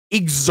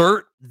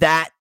exert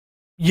that,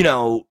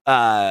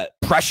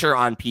 pressure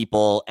on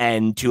people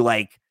and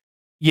to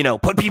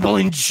put people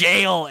in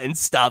jail and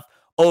stuff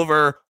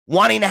over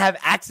wanting to have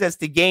access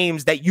to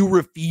games that you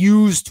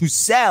refuse to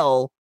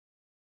sell.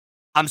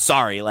 I'm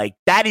sorry.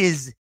 That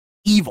is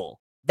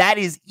evil. That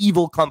is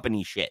evil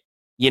company shit,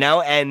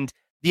 and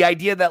the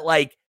idea that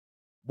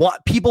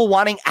people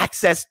wanting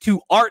access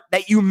to art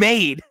that you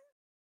made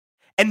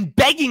and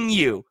begging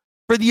you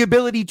for the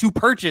ability to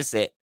purchase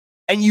it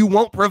and you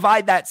won't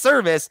provide that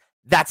service,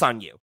 that's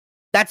on you.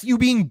 That's you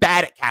being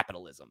bad at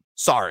capitalism.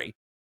 Sorry.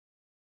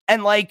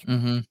 And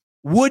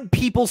would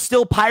people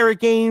still pirate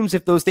games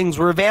if those things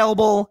were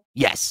available?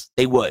 Yes,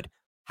 they would.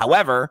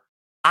 However,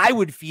 I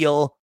would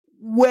feel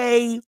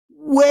way,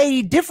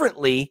 way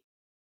differently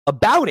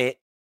about it,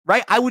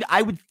 right? I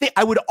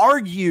would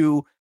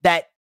argue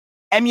that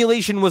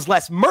emulation was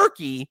less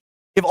murky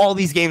if all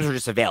these games were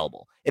just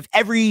available. If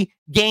every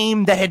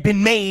game that had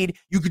been made,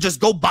 you could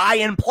just go buy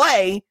and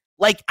play,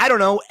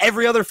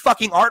 every other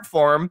fucking art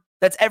form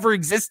that's ever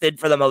existed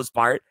for the most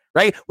part,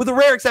 right? With a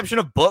rare exception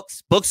of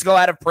books. Books go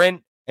out of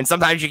print, and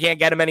sometimes you can't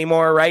get them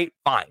anymore, right?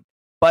 Fine.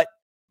 But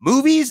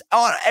movies,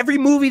 every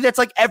movie that's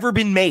ever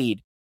been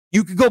made,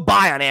 you could go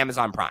buy on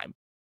Amazon Prime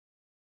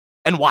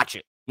and watch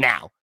it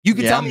now. You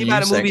could tell me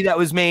about a movie that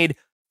was made,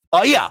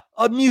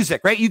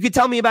 music, right? You could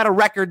tell me about a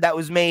record that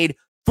was made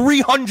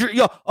 300,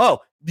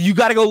 you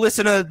got to go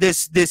listen to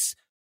this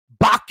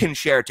Bach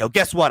concerto.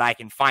 Guess what? I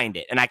can find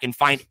it, and I can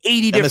find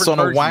 80 different versions of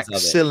it. And it's on a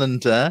wax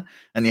cylinder,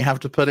 and you have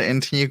to put it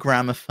into your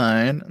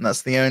gramophone, and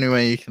that's the only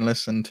way you can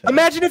listen to it.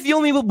 Imagine if the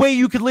only way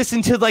you could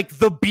listen to like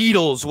the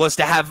Beatles was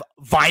to have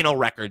vinyl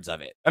records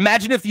of it.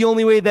 Imagine if the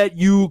only way that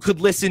you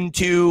could listen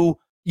to,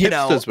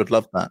 Hipsters would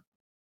love that.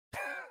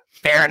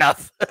 Fair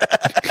enough.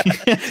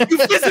 You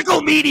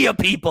physical media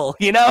people,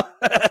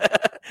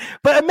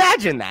 But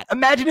imagine that.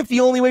 Imagine if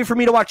the only way for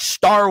me to watch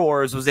Star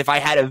Wars was if I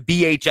had a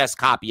VHS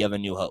copy of A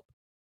New Hope.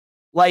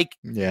 Like,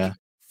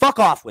 fuck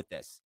off with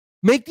this.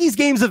 Make these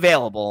games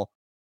available.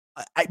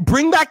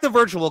 Bring back the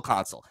virtual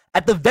console.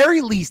 At the very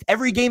least,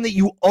 every game that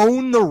you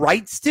own the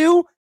rights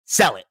to,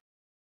 sell it.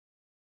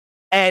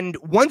 And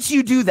once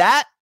you do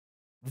that,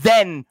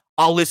 then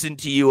I'll listen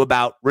to you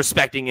about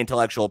respecting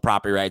intellectual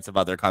property rights of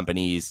other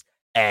companies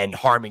and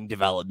harming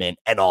development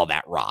and all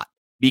that rot.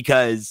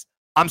 Because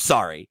I'm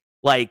sorry,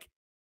 like,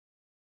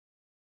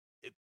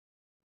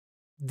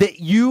 that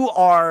you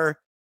are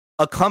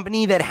a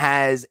company that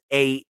has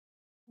a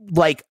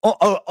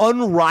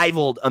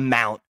unrivaled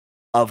amount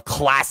of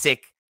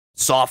classic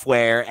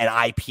software and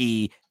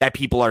IP that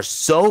people are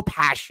so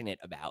passionate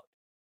about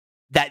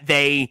that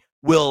they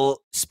will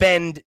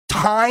spend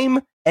time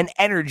and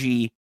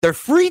energy, their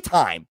free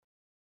time,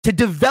 to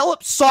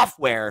develop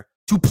software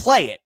to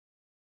play it.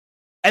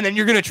 And then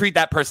you're going to treat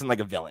that person like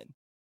a villain.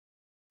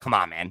 Come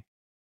on, man.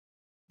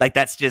 Like,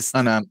 that's just...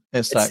 I know.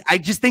 I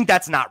just think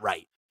that's not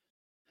right.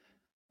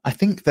 I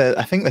think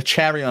the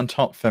cherry on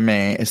top for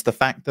me is the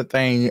fact that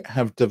they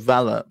have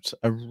developed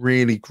a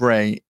really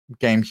great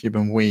GameCube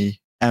and Wii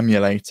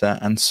emulator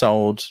and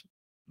sold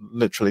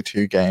literally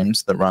 2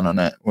 games that run on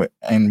it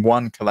in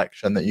one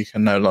collection that you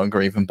can no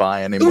longer even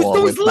buy anymore.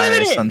 It was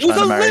limited. It was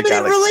a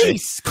limited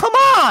release. Come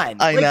on.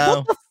 I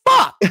know. What the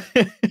fuck?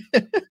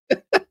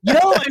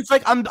 It's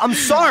like, I'm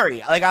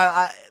sorry. Like,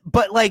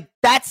 but like,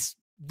 that's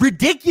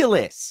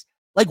ridiculous.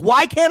 Like,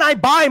 why can't I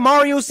buy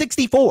Mario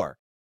 64?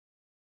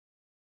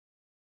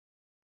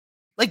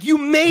 Like, you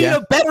made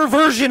a better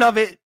version of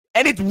it,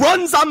 and it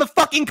runs on the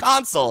fucking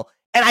console,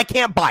 and I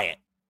can't buy it.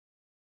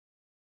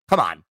 Come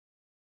on.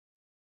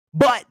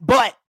 But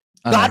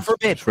God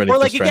forbid. Really, or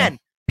like, again,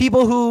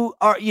 people who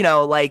are,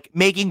 like,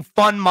 making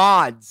fun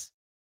mods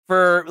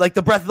for, like,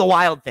 the Breath of the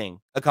Wild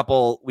thing a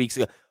couple weeks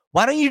ago.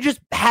 Why don't you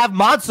just have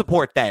mod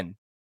support then?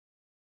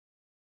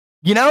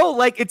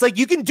 Like, it's like,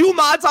 you can do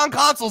mods on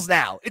consoles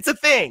now. It's a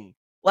thing.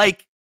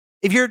 Like,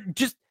 if you're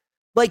just,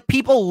 like,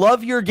 people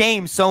love your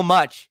game so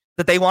much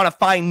that they want to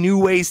find new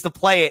ways to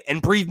play it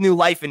and breathe new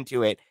life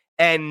into it.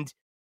 And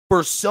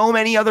for so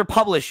many other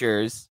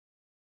publishers,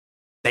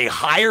 they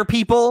hire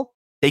people,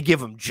 they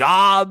give them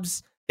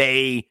jobs,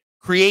 they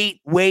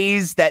create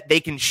ways that they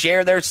can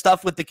share their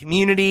stuff with the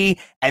community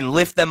and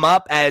lift them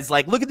up as,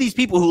 like, look at these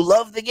people who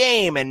love the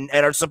game and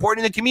are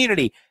supporting the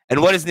community.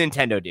 And what does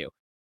Nintendo do?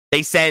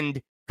 They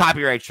send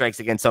copyright strikes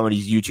against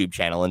somebody's YouTube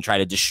channel and try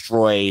to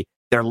destroy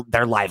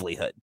their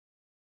livelihood.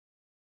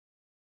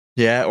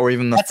 Yeah, or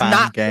even the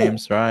fan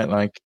games, cool. Right?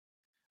 Like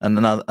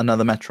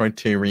another Metroid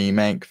 2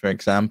 remake, for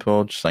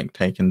example, just like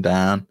taken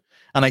down.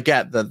 And I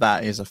get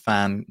that is a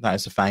fan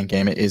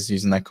game. It is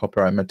using their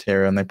copyright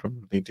material, and they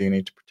probably do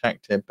need to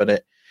protect it.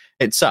 But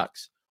it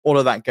sucks. All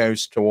of that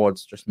goes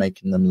towards just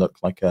making them look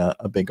like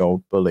a big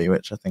old bully,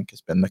 which I think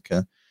has been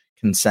the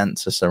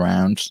consensus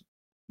around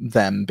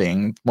them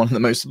being one of the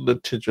most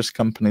litigious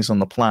companies on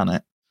the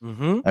planet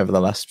over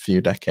the last few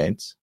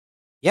decades.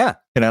 Yeah.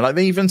 Like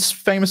they even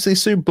famously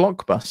sued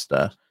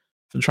Blockbuster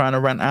for trying to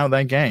rent out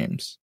their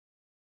games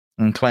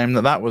and claim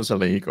that was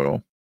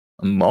illegal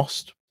and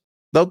lost.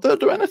 They'll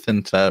do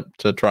anything to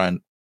try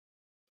and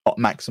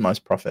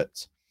maximize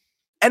profits.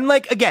 And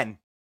like, again,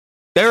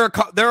 they're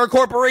a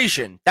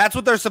corporation. That's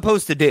what they're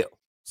supposed to do.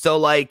 So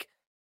like,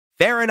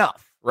 fair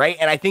enough, right?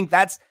 And I think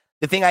that's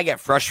the thing I get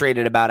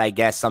frustrated about, I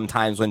guess,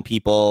 sometimes when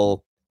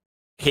people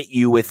hit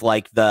you with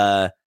like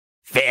the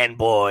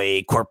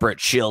fanboy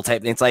corporate shill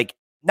type thing. It's like,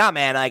 nah,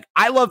 man, like,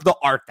 I love the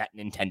art that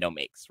Nintendo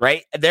makes,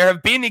 right? There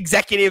have been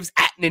executives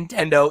at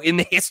Nintendo in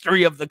the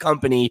history of the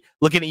company,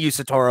 looking at you,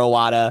 Satoru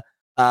Iwata,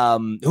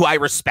 who I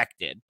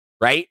respected,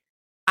 right?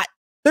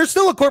 They're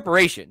still a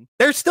corporation.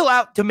 They're still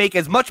out to make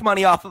as much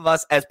money off of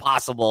us as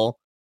possible,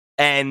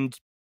 and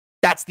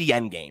that's the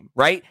end game,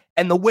 right?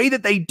 And the way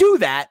that they do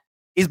that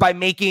is by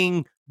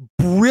making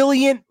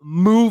brilliant,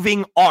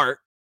 moving art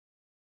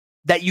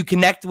that you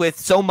connect with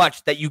so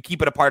much that you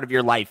keep it a part of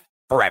your life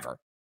forever.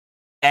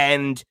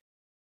 And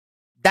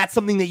that's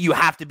something that you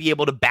have to be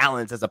able to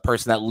balance as a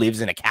person that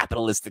lives in a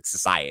capitalistic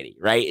society,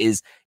 right?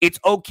 Is it's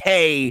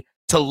okay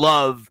to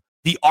love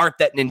the art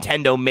that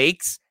Nintendo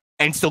makes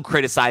and still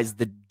criticize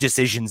the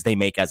decisions they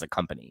make as a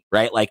company,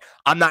 right? Like,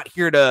 I'm not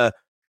here to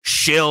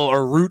shill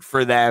or root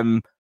for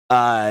them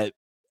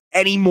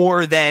any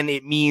more than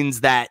it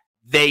means that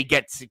they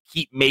get to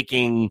keep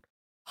making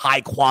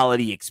high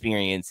quality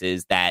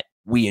experiences that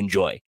we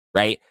enjoy,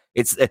 right?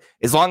 It's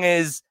as long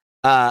as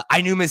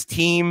Ainuma's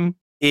team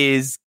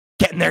is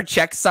getting their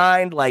check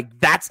signed, like,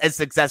 that's as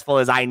successful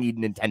as I need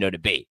Nintendo to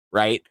be,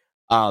 right?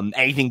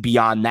 Anything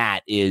beyond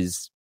that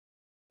is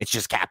It's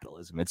just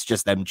capitalism. It's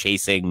just them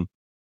chasing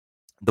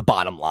the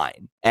bottom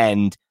line.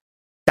 And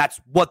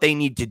that's what they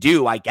need to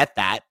do. I get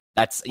that.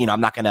 That's,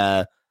 I'm not going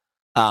to,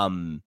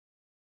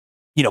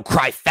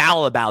 cry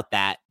foul about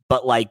that.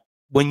 But like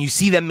when you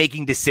see them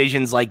making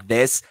decisions like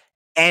this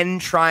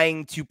and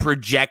trying to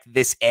project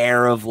this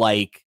air of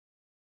like,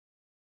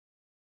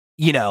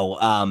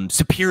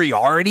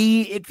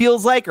 superiority, it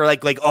feels like, or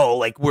like,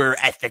 we're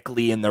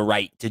ethically in the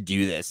right to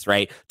do this,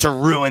 right? To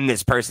ruin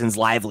this person's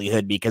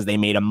livelihood because they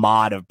made a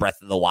mod of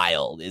Breath of the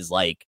Wild is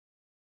like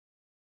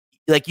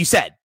you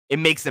said, it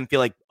makes them feel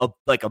like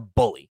a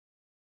bully.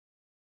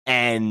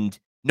 And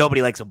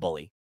nobody likes a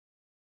bully.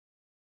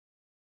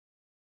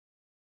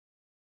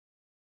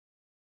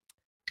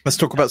 Let's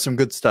talk about some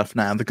good stuff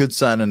now. The good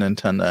side of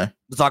Nintendo.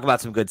 Let's talk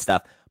about some good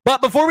stuff. But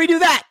before we do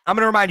that, I'm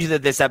going to remind you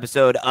that this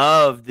episode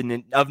of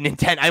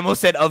Nintendo, I almost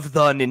said of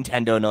the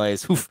Nintendo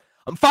Noise. Oof.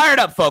 I'm fired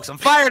up, folks. I'm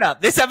fired up.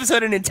 This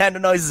episode of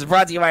Nintendo Noise is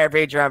brought to you by our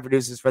Patreon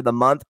producers for the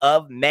month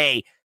of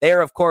May. They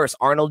are, of course,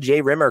 Arnold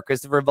J. Rimmer,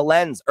 Christopher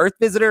Valenz, Earth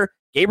Visitor,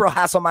 Gabriel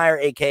Hasselmeyer,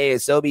 a.k.a.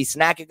 Asobi,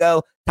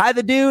 Snackago, Ty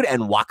the Dude,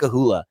 and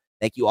Wakahula.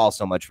 Thank you all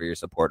so much for your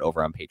support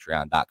over on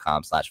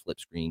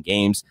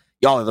patreon.com/flipscreengames.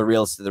 Y'all are the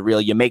realest of the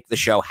real. You make the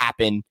show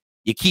happen.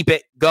 You keep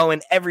it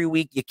going every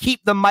week. You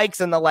keep the mics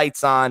and the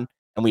lights on,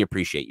 and we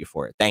appreciate you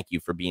for it. Thank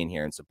you for being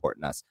here and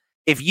supporting us.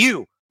 If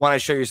you want to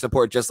show your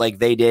support just like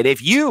they did,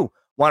 if you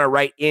want to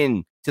write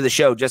in to the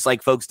show just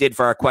like folks did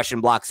for our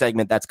question block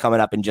segment that's coming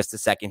up in just a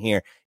second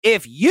here,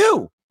 if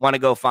you want to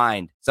go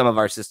find some of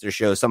our sister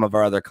shows, some of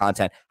our other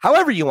content,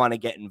 however you want to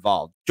get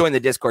involved, join the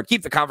Discord,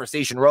 keep the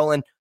conversation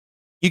rolling,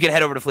 you can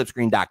head over to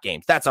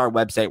flipscreen.games. That's our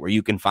website where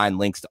you can find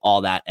links to all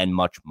that and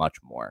much, much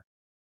more.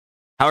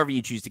 However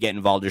you choose to get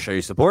involved or show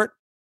your support,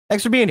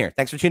 thanks for being here.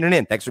 Thanks for tuning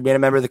in. Thanks for being a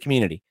member of the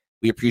community.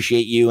 We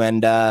appreciate you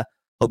and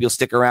hope you'll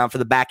stick around for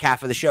the back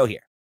half of the show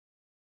here.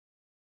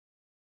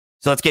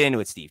 So let's get into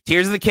it, Steve.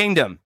 Tears of the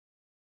Kingdom.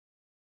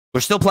 We're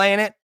still playing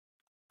it.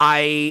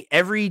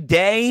 Every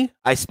day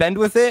I spend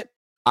with it,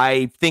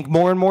 I think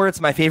more and more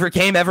it's my favorite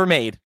game ever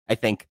made. I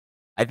think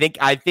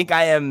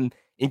I am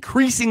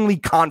increasingly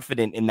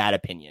confident in that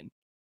opinion.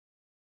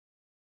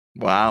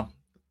 Wow.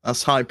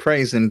 That's high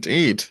praise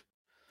indeed.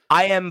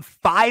 I am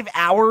 5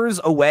 hours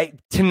away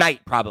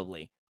tonight,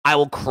 probably. I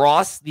will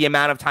cross the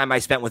amount of time I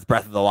spent with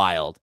Breath of the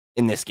Wild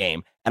in this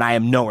game, and I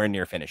am nowhere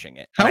near finishing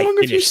it. How long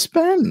have you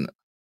spent?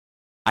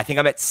 I think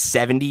I'm at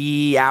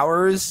 70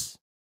 hours,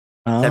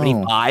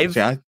 75.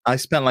 See, I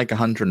spent like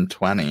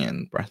 120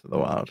 in Breath of the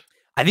Wild.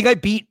 I think I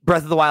beat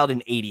Breath of the Wild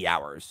in 80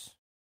 hours.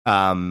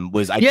 I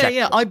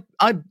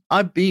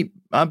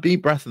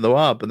beat Breath of the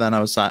Wild, but then I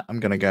was like,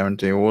 I'm gonna go and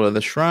do all of the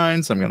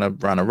shrines. I'm gonna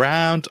run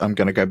around. I'm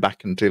gonna go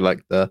back and do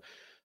like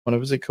what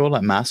was it called?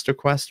 Like Master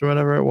Quest or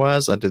whatever it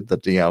was. I did the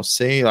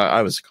DLC. Like,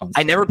 I was constantly.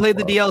 I never played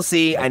the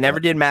DLC. I never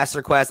did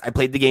Master Quest. I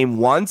played the game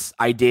once.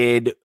 I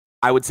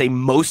would say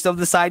most of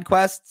the side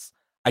quests.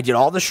 I did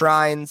all the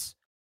shrines,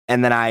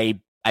 and then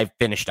I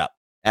finished up.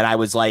 And I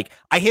was like,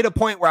 I hit a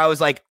point where I was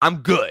like,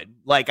 I'm good.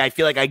 Like, I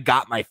feel like I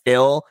got my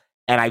fill,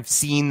 and I've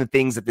seen the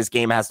things that this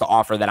game has to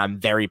offer that I'm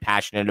very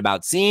passionate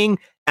about seeing,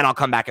 and I'll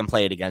come back and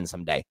play it again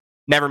someday.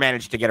 Never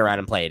managed to get around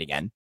and play it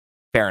again.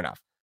 Fair enough.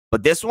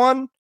 But this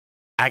one,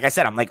 like I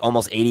said, I'm like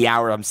almost 80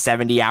 hours. I'm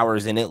 70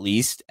 hours in at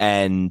least,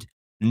 and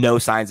no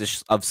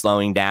signs of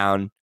slowing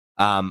down.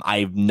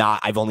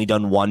 I've only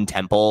done one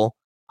temple.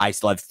 I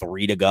still have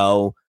 3 to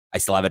go. I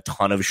still have a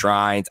ton of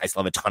shrines. I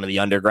still have a ton of the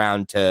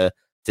underground to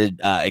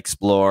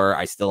explore.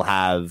 I still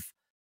have,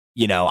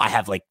 I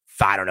have like,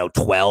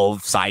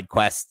 12 side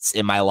quests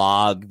in my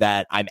log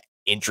that I'm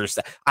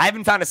interested. I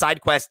haven't found a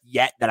side quest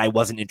yet that I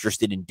wasn't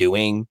interested in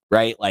doing,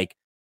 right? Like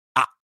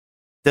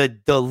the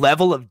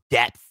level of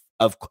depth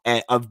of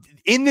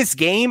in this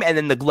game, and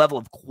then the level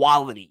of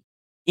quality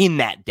in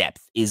that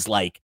depth is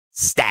like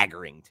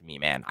staggering to me,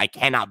 man. I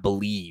cannot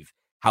believe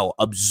how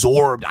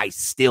absorbed I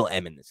still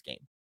am in this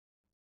game.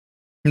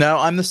 No,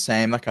 I'm the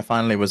same. Like, I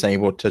finally was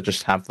able to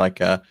just have like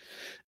a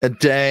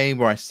day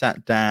where I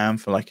sat down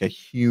for like a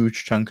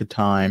huge chunk of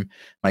time.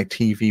 My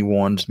TV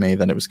warned me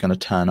that it was going to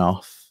turn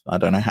off. I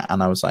don't know how,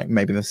 and I was like,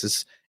 maybe this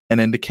is an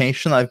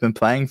indication that I've been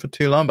playing for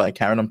too long, but I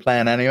carried on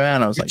playing anyway.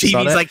 And I was like,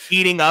 TV's like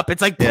heating up.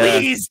 It's like,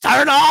 please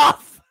turn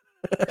off.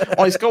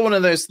 Oh, it's got one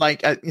of those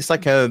like it's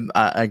like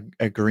a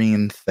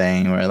green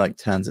thing where it like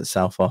turns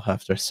itself off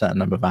after a certain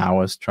number of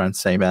hours to try and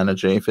save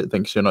energy if it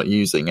thinks you're not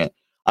using it.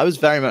 I was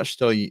very much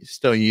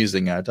still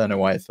using it. I don't know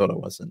why I thought I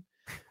wasn't,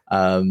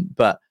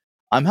 but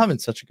I'm having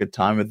such a good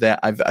time with it.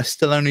 I've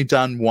still only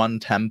done one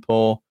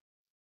temple.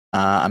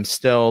 I'm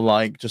still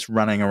like just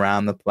running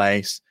around the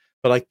place,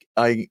 but like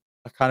I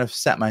kind of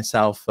set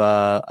myself,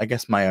 I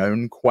guess, my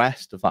own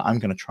quest of like, I'm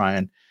going to try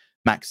and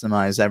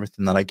maximize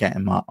everything that I get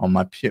on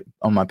my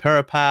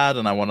Purapad,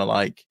 and I want to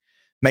like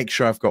make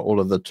sure I've got all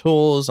of the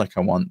tools. Like,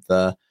 I want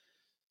the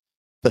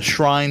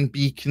shrine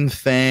beacon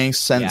thing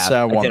sensor.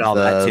 I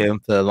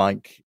want the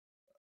like,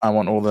 I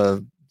want all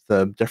the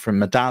different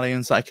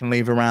medallions that I can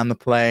leave around the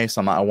place.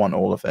 I want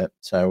all of it.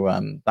 So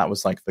that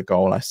was like the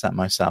goal I set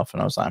myself,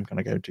 and I was like, I'm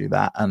gonna go do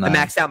that. And I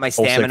maxed out my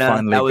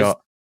stamina.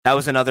 That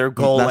was another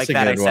goal like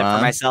that I set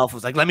for myself.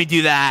 Was like, let me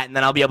do that, and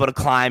then I'll be able to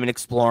climb and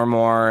explore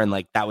more. And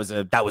like that was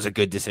a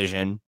good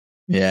decision.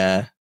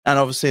 Yeah, and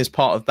obviously as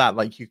part of that,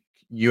 like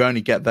you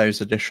only get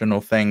those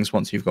additional things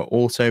once you've got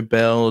auto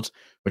build,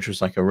 which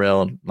was like a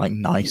real like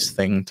nice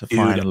thing to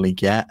finally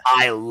get.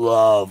 I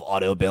love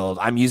auto build.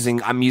 I'm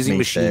using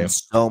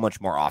machines so much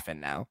more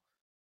often now.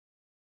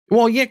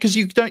 Well, yeah, because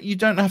you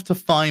don't have to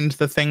find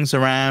the things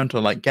around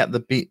or like get the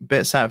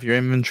bits out of your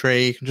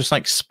inventory. You can just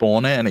like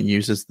spawn it, and it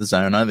uses the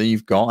zoner that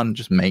you've got and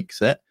just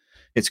makes it.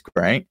 It's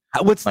great.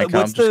 What's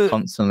just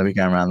constantly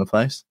going around the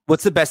place.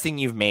 What's the best thing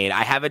you've made?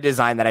 I have a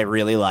design that I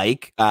really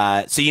like.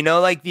 So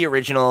like the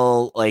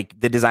original, like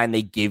the design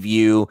they give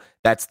you,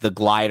 that's the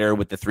glider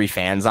with the 3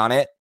 fans on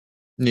it.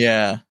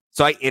 Yeah.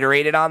 So I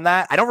iterated on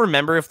that. I don't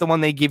remember if the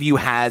one they give you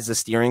has a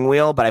steering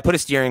wheel, but I put a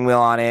steering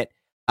wheel on it.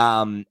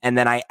 And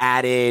then I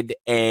added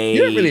a.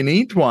 You don't really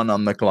need one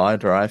on the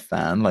glider. I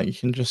found like you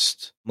can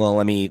just. Well,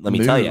 let me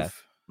tell you.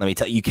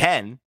 You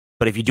can,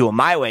 but if you do it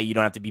my way, you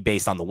don't have to be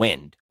based on the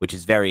wind, which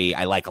is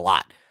I like a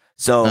lot.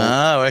 So.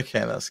 Oh, okay,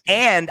 that's good.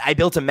 And I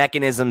built a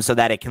mechanism so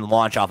that it can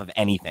launch off of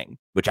anything,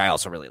 which I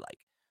also really like.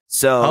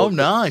 So. Oh,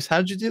 nice! How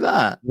did you do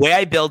that? Way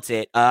I built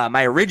it.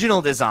 My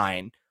original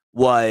design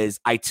was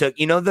I took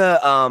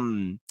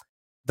the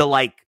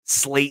like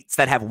slates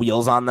that have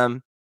wheels on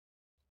them.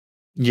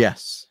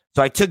 Yes.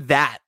 So I took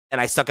that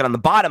and I stuck it on the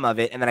bottom of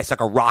it, and then I stuck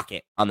a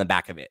rocket on the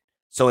back of it.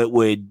 So it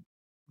would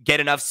get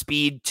enough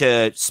speed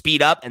to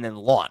speed up and then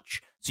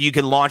launch. So you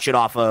can launch it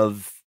off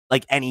of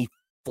like any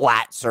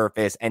flat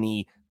surface,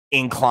 any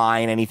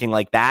incline, anything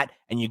like that.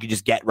 And you can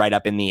just get right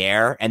up in the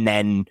air, and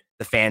then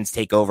the fans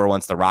take over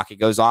once the rocket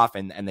goes off,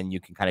 and then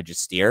you can kind of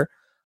just steer.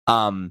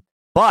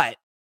 But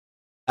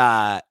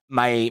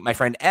my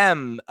friend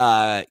M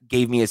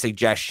gave me a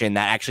suggestion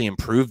that actually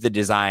improved the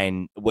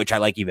design, which I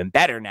like even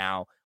better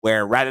now,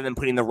 where rather than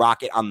putting the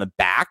rocket on the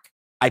back,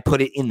 I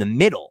put it in the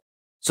middle.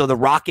 So the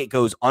rocket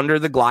goes under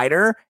the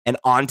glider and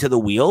onto the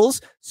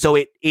wheels. So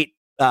it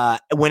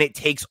when it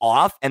takes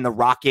off and the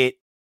rocket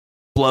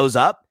blows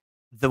up,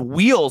 the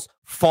wheels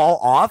fall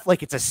off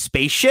like it's a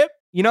spaceship.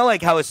 You know,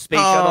 like how a space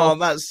shuttle. Oh,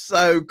 that's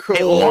so cool.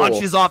 It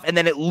launches off and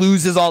then it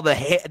loses all the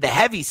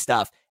heavy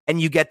stuff,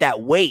 and you get that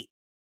weight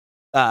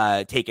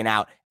taken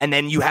out. And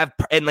then you have,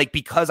 and like,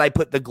 because I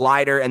put the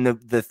glider and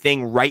the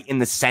thing right in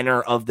the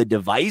center of the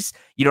device,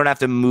 you don't have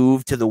to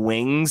move to the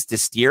wings to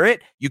steer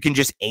it. You can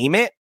just aim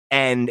it,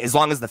 and as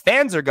long as the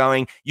fans are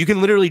going, you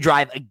can literally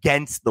drive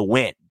against the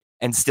wind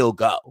and still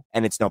go,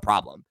 and it's no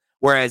problem.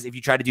 Whereas if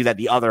you try to do that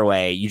the other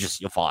way,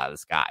 you'll fall out of the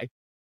sky.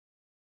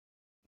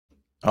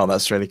 Oh,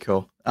 that's really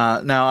cool.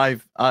 Now I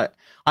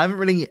haven't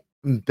really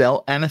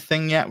built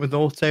anything yet with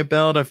auto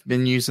build. I've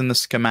been using the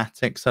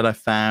schematics that I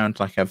found.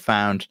 Like I've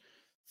found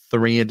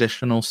 3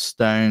 additional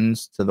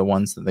stones to the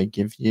ones that they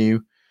give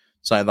you.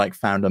 So I like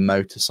found a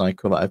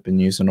motorcycle that I've been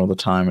using all the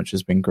time, which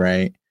has been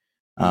great.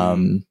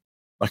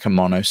 Like a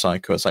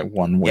monocycle, it's like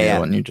one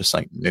wheel, and you just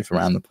like move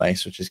around the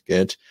place, which is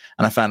good.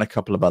 And I found a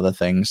couple of other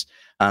things.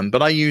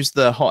 But I use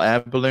the hot air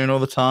balloon all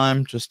the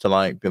time just to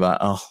like be like,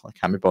 oh, I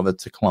can't be bothered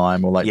to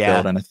climb or like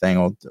build anything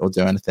or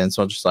do anything.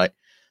 So I'll just like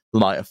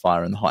light a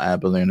fire in the hot air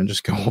balloon and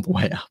just go all the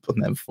way up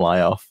and then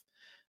fly off,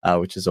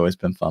 which has always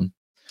been fun.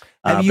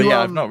 I've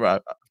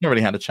not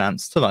really had a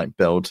chance to like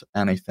build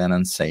anything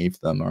and save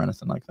them or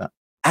anything like that.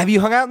 Have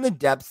you hung out in the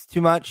depths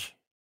too much?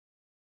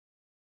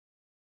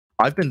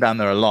 I've been down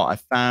there a lot. I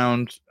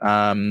found,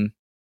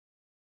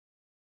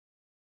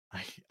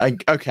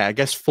 I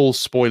guess full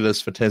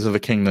spoilers for Tears of the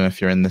Kingdom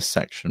if you're in this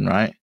section,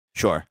 right?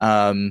 Sure.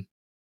 I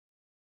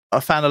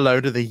found a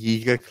load of the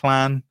Yiga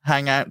clan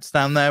hangouts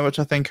down there, which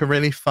I think are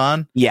really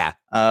fun. Yeah.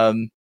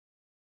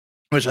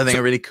 Which I think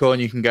are really cool,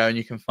 and you can go and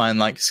you can find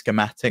like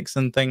schematics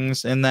and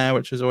things in there,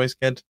 which is always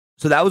good.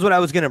 So that was what I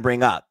was going to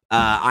bring up.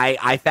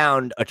 I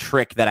found a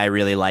trick that I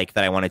really like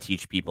that I want to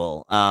teach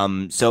people.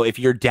 So if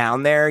you're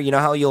down there, you know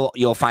how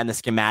you'll find the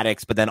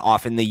schematics, but then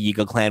often the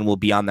Yiga clan will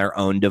be on their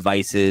own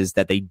devices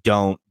that they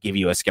don't give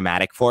you a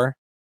schematic for.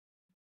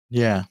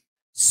 Yeah.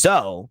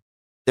 So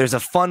there's a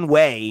fun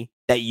way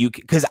that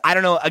because I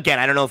don't know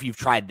if you've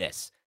tried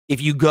this.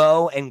 If you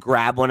go and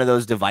grab one of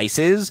those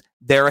devices,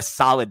 they're a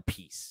solid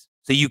piece.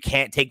 So you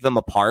can't take them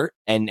apart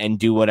and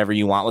do whatever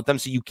you want with them.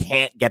 So you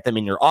can't get them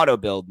in your auto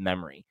build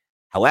memory.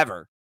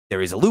 However,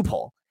 there is a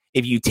loophole.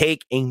 If you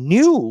take a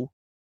new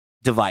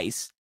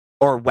device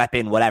or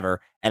weapon,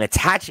 whatever, and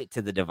attach it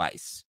to the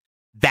device,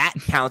 that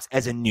counts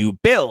as a new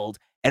build,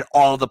 and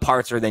all the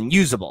parts are then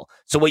usable.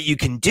 So what you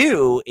can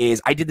do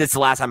is, I did this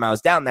the last time I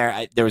was down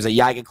there. There was a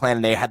Yiga clan,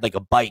 and they had like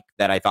a bike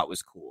that I thought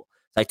was cool.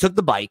 So I took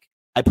the bike,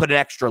 I put an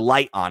extra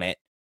light on it,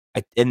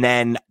 and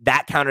then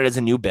that counted as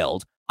a new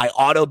build. I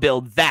auto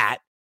build that.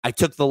 I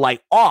took the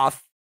light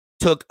off,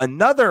 took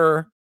one of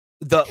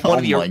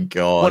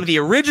the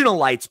original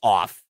lights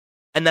off,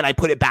 and then I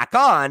put it back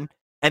on,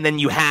 and then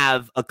you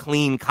have a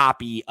clean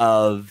copy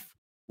of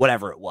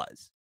whatever it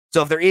was.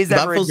 So if there is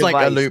ever that feels like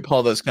a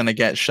loophole that's going to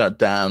get shut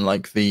down,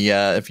 like the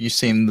if you've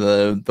seen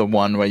the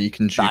one where you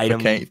can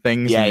duplicate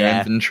things in your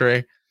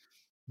inventory,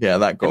 Yeah,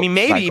 that got. I mean,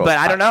 maybe, but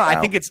I don't know. Out.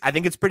 I think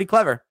it's pretty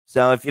clever.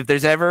 So if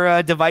there's ever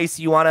a device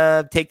you want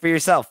to take for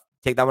yourself,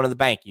 take that one to the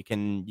bank. You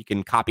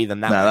can copy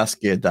them that way. That's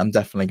good. I'm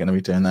definitely going to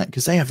be doing that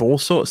because they have all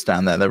sorts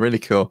down there. They're really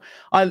cool.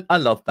 I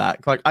love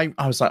that. Like I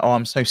was like, oh,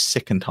 I'm so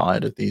sick and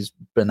tired of these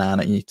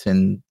banana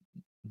eating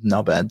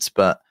knobheads,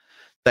 but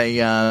they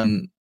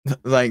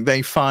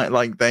they fight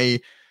like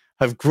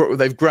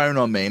they've grown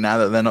on me now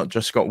that they're not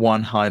just got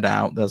one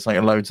hideout. There's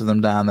like loads of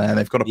them down there.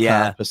 They've got a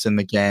purpose in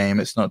the game.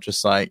 It's not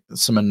just like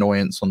some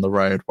annoyance on the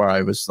road where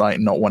I was like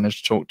not wanting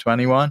to talk to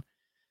anyone.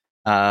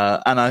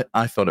 And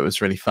I thought it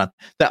was really fun.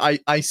 That I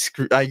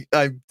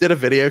did a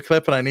video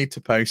clip and I need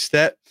to post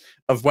it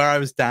of where I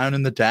was down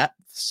in the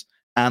depths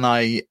and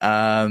I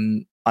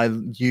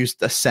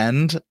used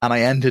Ascend and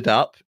I ended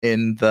up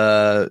in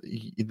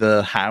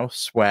the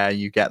house where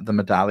you get the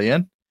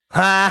medallion.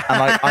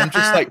 And I'm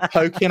just like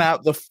poking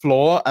out the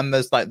floor and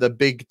there's like the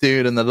big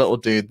dude and the little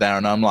dude there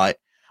and I'm like,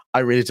 I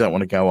really don't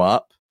want to go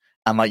up.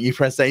 And like you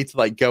press A to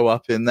like go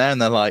up in there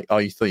and they're like, oh,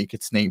 you thought you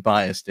could sneak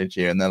by us, did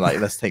you? And they're like,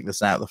 let's take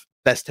this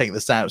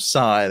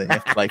outside and you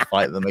have to like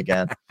fight them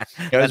again.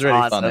 It was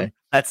really funny.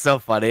 That's so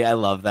funny. I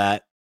love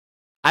that.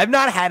 I've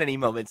not had any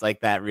moments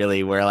like that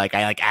really where like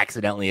I like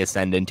accidentally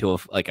ascend into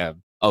a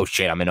oh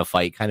shit, I'm in a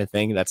fight kind of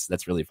thing.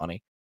 That's really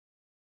funny.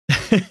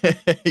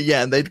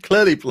 Yeah, and they'd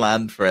clearly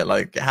planned for it,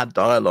 like it had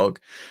dialogue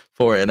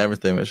for it and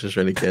everything, which was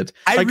really good.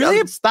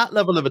 It's that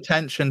level of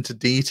attention to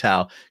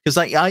detail because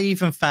like I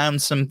found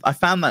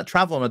that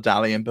travel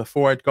medallion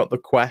before I'd got the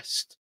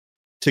quest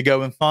to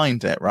go and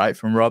find it, right,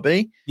 from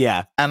Robbie.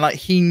 Yeah, and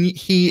like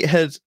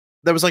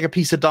there was like a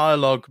piece of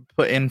dialogue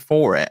put in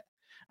for it.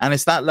 And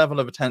it's that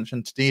level of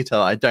attention to detail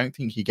I don't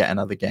think you get in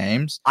other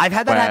games. I've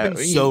had that happen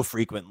so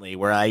frequently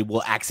where I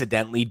will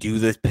accidentally do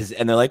this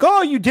and they're like,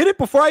 oh, you did it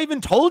before I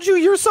even told you?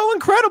 You're so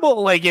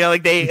incredible. Like, you know,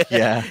 like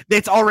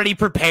it's already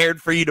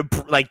prepared for you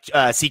to like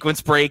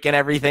sequence break and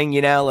everything,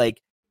 you know, like,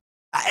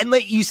 and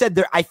like you said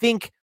there, I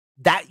think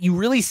that you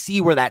really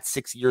see where that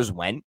 6 years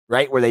went,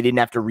 right? Where they didn't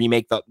have to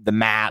remake the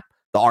map,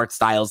 the art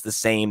style's the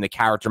same, the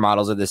character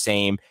models are the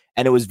same.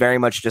 And it was very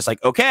much just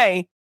like,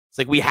 okay, it's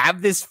like we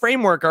have this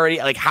framework already.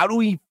 Like, how do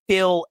we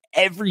fill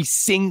every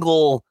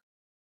single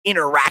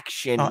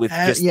interaction with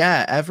just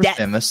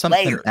everything? There's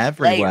something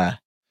everywhere.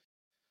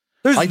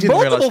 I didn't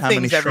realize how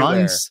many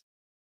shrines.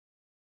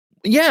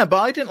 Yeah,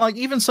 but I didn't like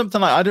even something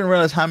like I didn't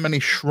realize how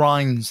many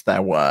shrines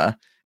there were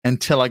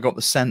until I got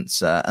the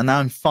sensor, and now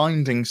I'm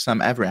finding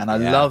some everywhere. And I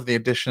love the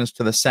additions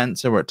to the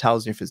sensor where it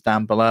tells you if it's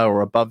down below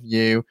or above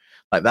you.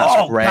 Like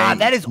that's great. God,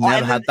 that is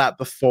never had that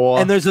before.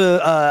 And there's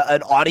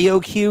an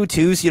audio cue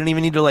too, so you don't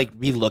even need to like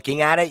be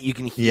looking at it. You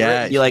can hear it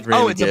and be like,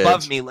 really it's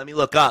above me. Let me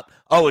look up.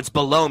 Oh, it's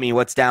below me.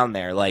 What's down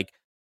there? Like,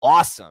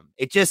 awesome.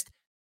 It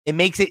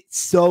makes it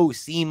so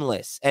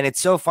seamless. And it's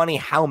so funny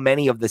how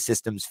many of the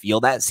systems feel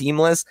that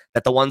seamless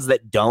that the ones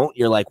that don't,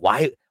 you're like,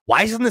 why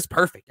isn't this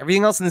perfect?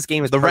 Everything else in this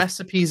game is perfect.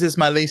 Recipes is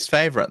my least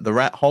favorite.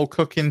 The whole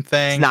cooking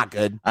thing. It's not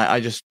good.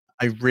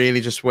 I really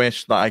just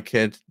wish that I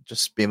could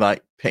just be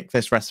like, pick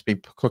this recipe,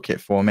 cook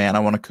it for me, and I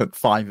want to cook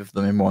 5 of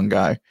them in one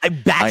go.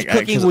 Batch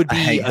cooking would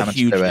be a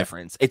huge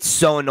difference. It's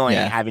so annoying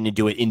having to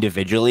do it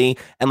individually.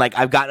 And like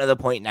I've gotten to the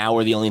point now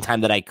where the only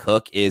time that I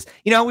cook is,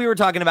 you know, we were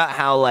talking about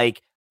how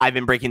like I've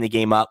been breaking the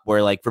game up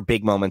where like for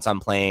big moments I'm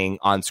playing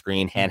on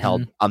screen,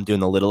 handheld, I'm doing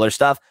the littler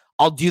stuff.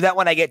 I'll do that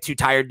when I get too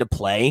tired to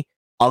play.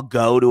 I'll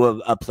go to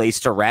a place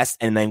to rest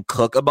and then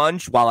cook a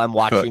bunch while I'm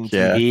watching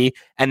TV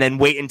and then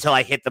wait until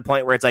I hit the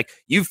point where it's like,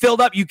 you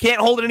filled up, you can't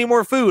hold any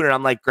more food. And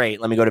I'm like,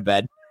 great, let me go to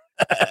bed.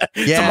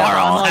 Tomorrow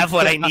I'll have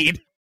what I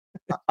need.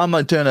 I'm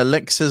like doing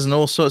elixirs and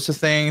all sorts of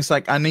things.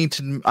 Like I need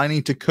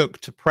to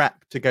cook to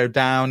prep to go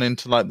down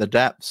into like the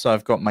depths. So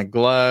I've got my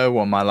glow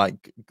or my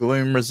like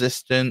gloom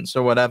resistance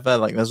or whatever.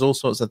 Like there's all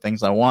sorts of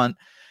things I want.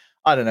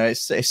 I don't know.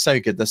 It's so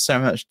good. There's so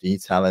much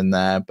detail in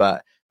there.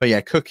 But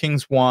yeah,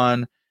 cooking's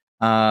one.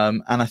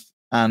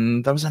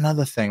 And there was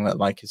another thing that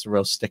like is a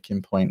real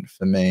sticking point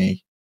for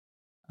me.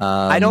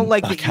 I don't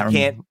like that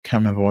can't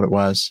remember what it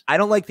was. I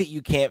don't like that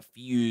you can't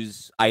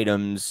fuse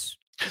items.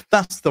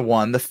 That's the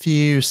one, the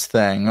fuse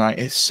thing. Like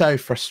it's so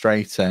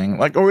frustrating.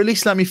 Like, or at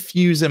least let me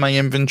fuse in my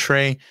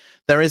inventory.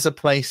 There is a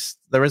way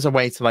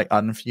to like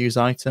unfuse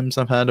items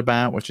I've heard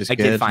about, which is good.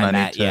 Did find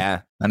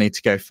that, I need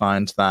to go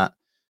find that.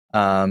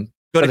 But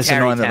it's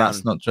annoying that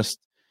that's not just.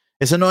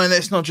 It's annoying that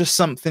it's not just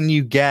something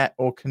you get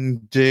or can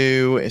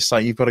do. It's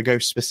like you've got to go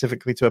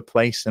specifically to a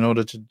place in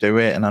order to do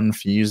it and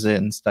unfuse it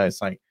and stuff.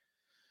 It's like,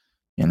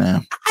 you know,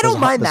 I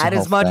don't mind that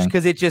as much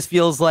because it just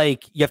feels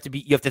like you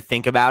have to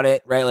think about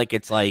it, right? Like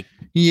it's like,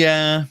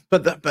 yeah,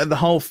 but the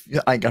whole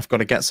like I've got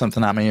to get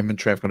something out of my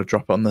inventory. I've got to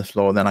drop it on the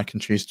floor, then I can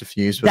choose to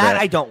fuse with that.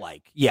 It. I don't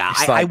like. Yeah,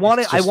 I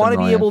want to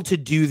be able to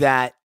do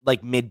that.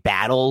 Like mid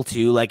battle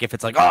too, like if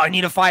it's like, oh, I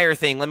need a fire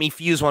thing, let me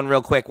fuse one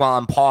real quick while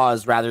I'm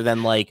paused, rather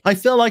than like I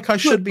feel like I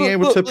should be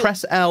able to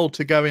press L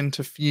to go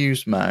into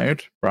fuse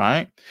mode,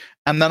 right?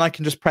 And then I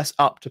can just press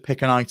up to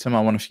pick an item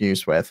I want to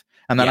fuse with,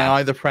 and then I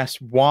either press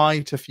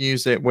Y to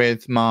fuse it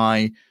with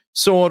my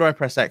sword, or I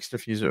press X to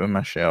fuse it with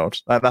my shield.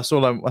 That's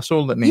all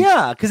that needs.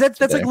 Yeah, because that's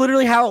like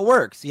literally how it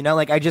works. You know,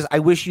 like I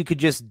wish you could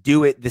just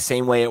do it the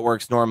same way it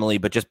works normally,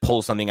 but just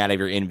pull something out of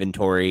your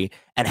inventory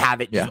and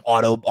have it just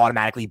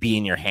automatically be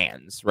in your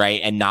hands,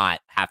 right? And not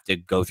have to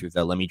go through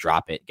let me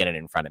drop it, get it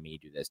in front of me,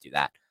 do this, do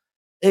that.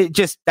 It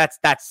just that's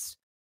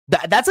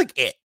like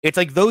it. It's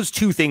like those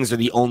two things are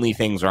the only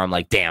things where I'm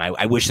like, damn,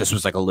 I wish this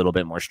was like a little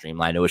bit more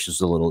streamlined. I wish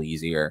this was a little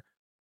easier.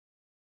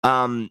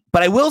 But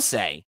I will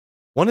say,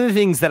 one of the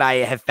things that I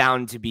have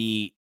found to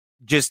be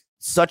just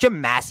such a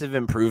massive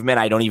improvement,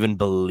 I don't even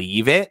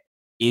believe it,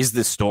 is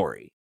the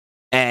story.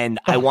 And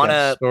I want to...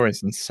 The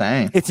story's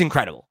insane. It's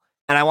incredible.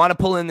 And I want to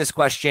pull in this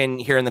question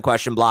here in the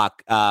question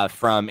block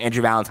from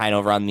Andrew Valentine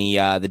over on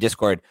the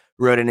Discord,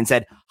 who wrote in and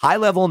said,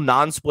 high-level,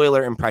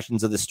 non-spoiler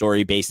impressions of the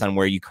story based on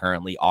where you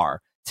currently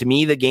are. To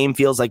me, the game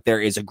feels like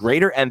there is a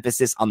greater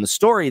emphasis on the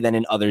story than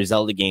in other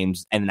Zelda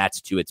games, and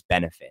that's to its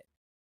benefit.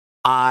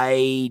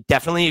 I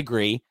definitely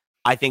agree.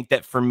 I think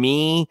that for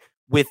me,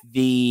 with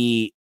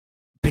the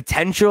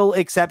potential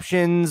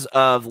exceptions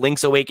of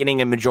Link's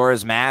Awakening and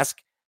Majora's Mask,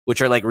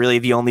 which are like really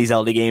the only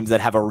Zelda games that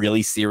have a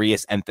really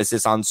serious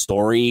emphasis on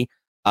story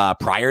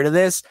prior to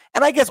this,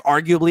 and I guess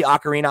arguably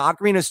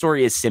Ocarina's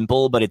story is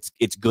simple, but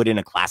it's good in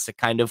a classic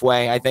kind of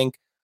way, I think.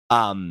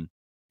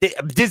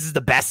 This is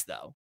the best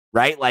though,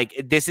 right? Like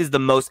this is the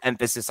most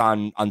emphasis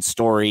on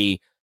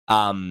story,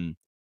 where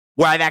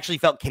I've actually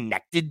felt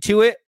connected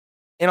to it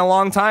in a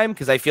long time,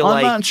 because I feel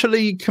I'm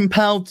actually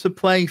compelled to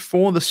play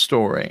for the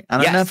story,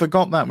 and I never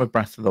got that with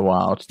Breath of the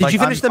Wild. Did you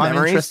finish the memories?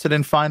 I'm interested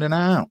in finding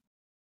out.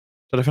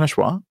 Did I finish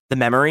what? The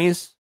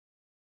memories?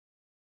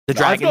 The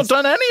dragons? I've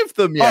not done any of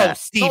them yet. Oh,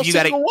 Steve, you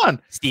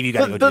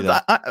gotta go do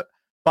that.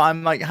 But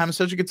I'm like having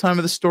such a good time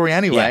with the story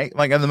anyway. Yeah.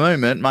 Like at the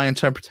moment, my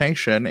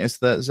interpretation is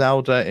that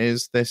Zelda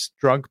is this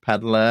drug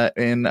peddler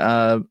in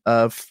a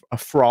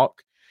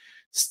frock,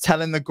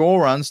 telling the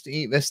Gorons to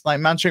eat this like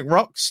magic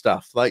rock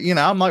stuff. Like, you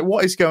know, I'm like,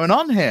 what is going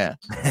on here?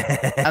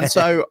 And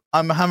so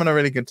I'm having a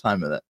really good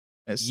time with it.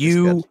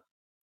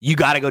 You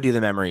got to go do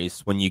the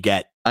memories when you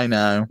get. I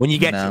know. When you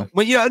get no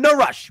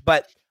rush,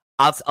 but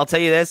I'll tell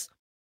you this.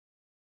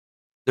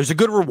 There's a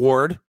good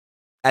reward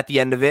at the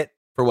end of it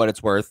for what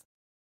it's worth.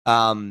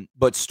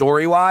 But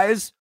story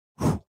wise,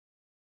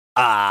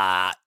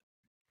 the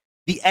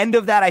end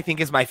of that I think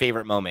is my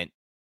favorite moment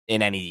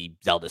in any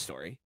Zelda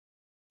story.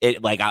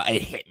 It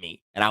hit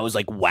me, and I was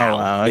like,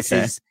 "Wow,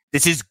 okay.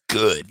 This is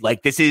good.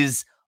 Like this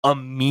is a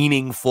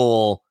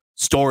meaningful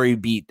story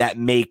beat that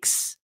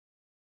makes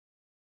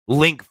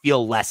Link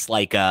feel less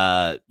like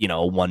a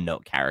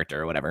one-note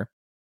character or whatever."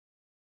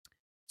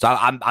 So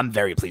I'm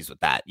very pleased with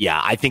that. Yeah,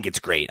 I think it's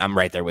great. I'm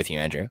right there with you,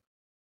 Andrew.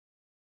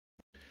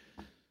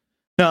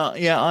 No,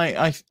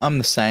 yeah, I'm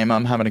the same.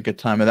 I'm having a good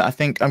time with it. I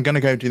think I'm gonna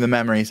go do the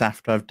memories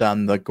after I've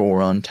done the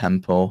Goron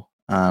Temple,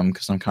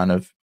 because I'm kind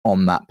of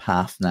on that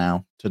path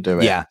now to do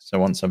it. Yeah. So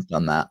once I've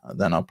done that,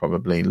 then I'll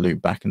probably loop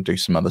back and do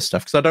some other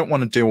stuff, because I don't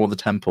want to do all the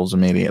temples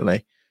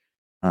immediately.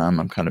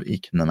 I'm kind of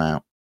eking them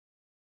out.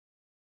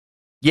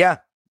 Yeah.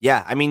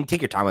 I mean,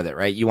 take your time with it,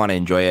 right? You want to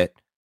enjoy it.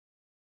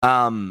 We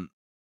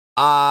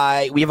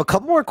have a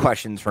couple more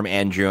questions from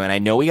Andrew, and I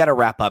know we got to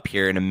wrap up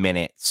here in a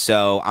minute.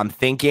 So I'm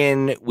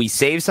thinking we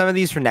save some of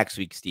these for next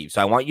week, Steve.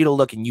 So I want you to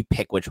look and you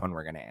pick which one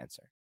we're going to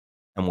answer,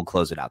 and we'll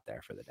close it out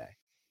there for the day.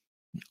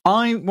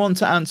 I want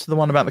to answer the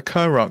one about the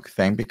Korok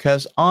thing,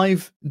 because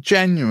I've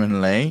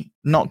genuinely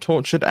not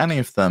tortured any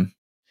of them.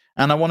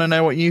 And I want to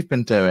know what you've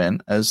been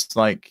doing as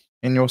like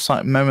in your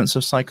moments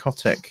of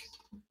psychotic.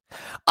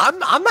 I'm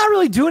not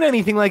really doing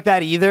anything like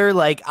that either.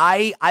 Like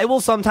I will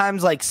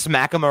sometimes like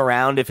smack them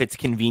around if it's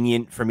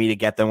convenient for me to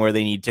get them where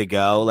they need to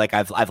go. Like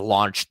I've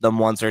launched them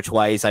once or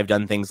twice. I've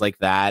done things like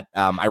that.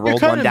 I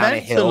rolled one down a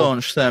hill to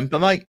launch them,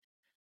 but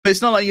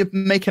it's not like you're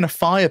making a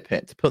fire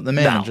pit to put them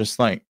in and just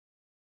like.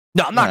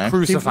 No, I'm not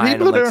crucifying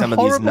them like some of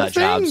these nut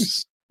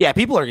jobs. Yeah,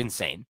 people are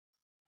insane.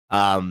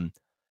 So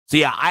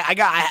yeah,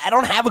 I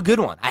don't have a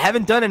good one. I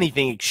haven't done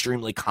anything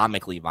extremely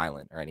comically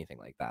violent or anything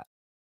like that.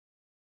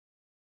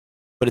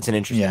 But it's an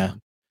interesting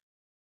one.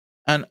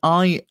 And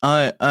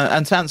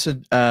and to answer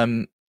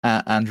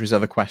Andrew's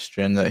other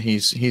question, that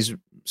he's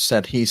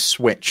said he's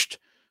switched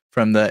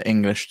from the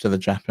English to the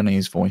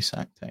Japanese voice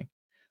acting.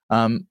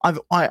 I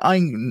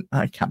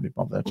can't be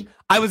bothered.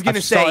 I was going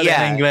to say,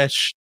 in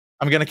English.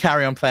 I'm going to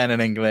carry on playing in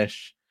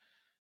English.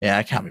 Yeah,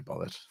 I can't be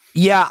bothered.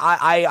 Yeah,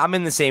 I'm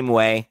in the same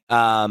way.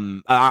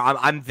 I'm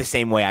the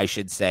same way, I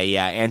should say.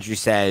 Yeah, Andrew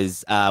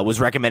says,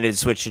 was recommended to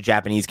switch to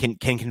Japanese. Can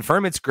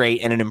confirm it's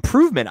great and an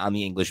improvement on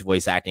the English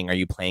voice acting. Are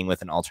you playing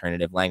with an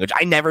alternative language?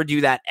 I never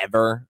do that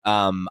ever.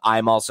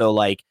 I'm also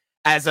like,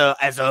 as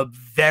a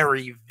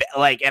very,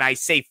 like, and I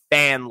say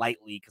fan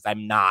lightly because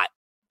I'm not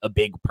a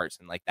big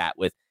person like that.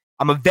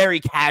 I'm a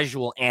very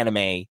casual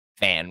anime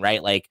fan,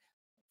 right? Like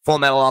Full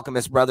Metal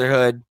Alchemist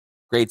Brotherhood.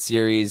 Great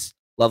series.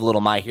 Love a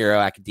little My Hero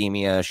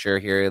Academia. Sure,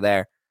 here or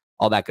there.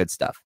 All that good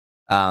stuff.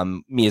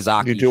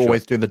 Miyazaki. You do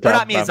always do the dub. Or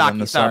not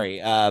Miyazaki, sorry.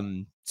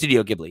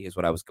 Studio Ghibli is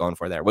what I was going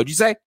for there. What'd you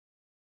say?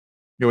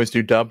 You always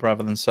do dub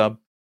rather than sub?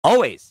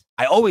 Always.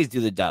 I always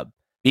do the dub.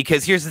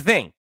 Because here's the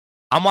thing.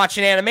 I'm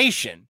watching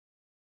animation.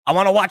 I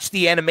want to watch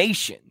the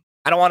animation.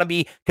 I don't want to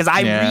be, because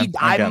I'm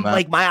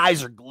like, my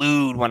eyes are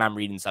glued when I'm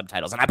reading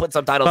subtitles, and I put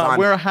subtitles on.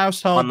 We're a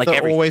household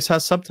that always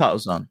has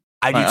subtitles on.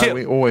 I do too.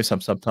 We always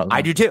have subtitles on.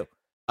 I do too.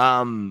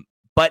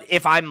 But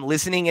if I'm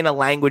listening in a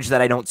language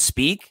that I don't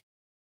speak,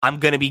 I'm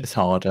going to be... It's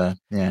harder.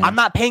 Yeah. I'm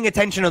not paying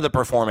attention to the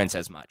performance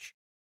as much.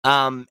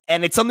 And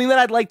it's something that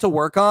I'd like to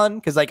work on,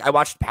 because like I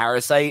watched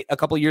Parasite a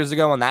couple years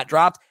ago when that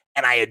dropped,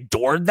 and I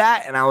adored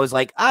that, and I was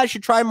like, I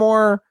should try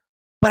more.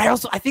 But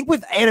I think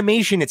with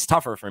animation, it's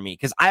tougher for me,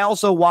 because I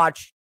also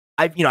watch...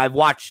 I've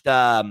watched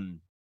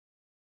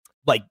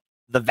like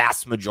the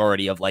vast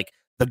majority of like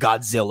the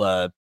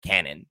Godzilla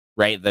canon,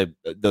 right?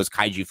 Those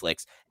kaiju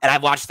flicks, and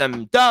I've watched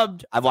them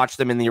dubbed. I've watched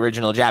them in the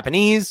original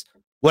Japanese,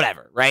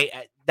 whatever, right?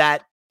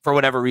 That for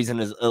whatever reason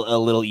is a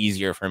little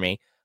easier for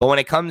me. But when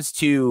it comes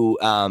to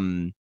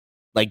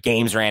like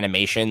games or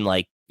animation,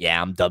 like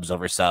I'm dubs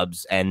over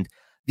subs, and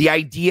the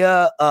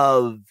idea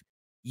of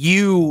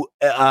you,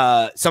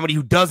 somebody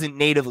who doesn't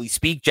natively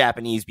speak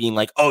Japanese, being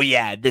like, oh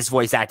yeah, this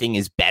voice acting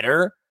is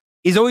better,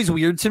 is always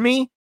weird to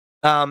me.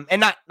 And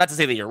not to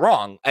say that you're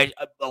wrong. A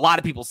lot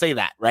of people say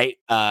that, right?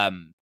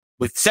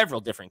 With several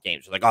different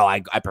games. Like, oh,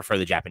 I prefer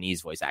the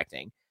Japanese voice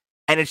acting.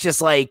 And it's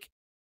just like,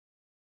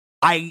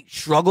 I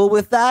struggle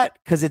with that,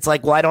 because it's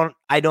like, well,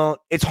 I don't,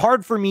 it's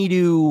hard for me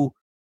to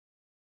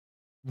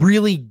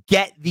really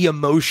get the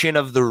emotion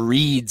of the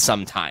read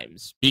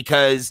sometimes,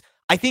 because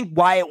I think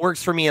why it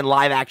works for me in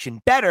live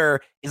action better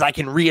is I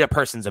can read a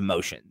person's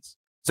emotions.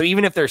 So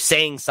even if they're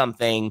saying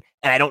something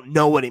and I don't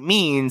know what it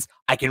means,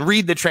 I can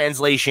read the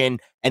translation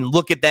and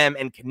look at them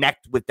and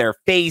connect with their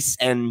face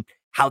and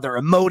how they're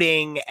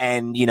emoting,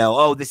 and,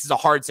 oh, this is a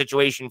hard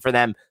situation for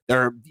them.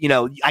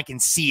 I can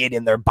see it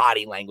in their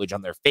body language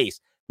on their face.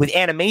 With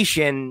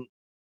animation,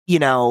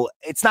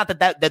 it's not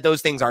that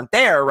those things aren't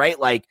there, right?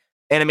 Like,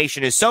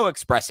 animation is so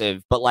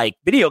expressive, but like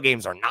video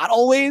games are not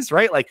always,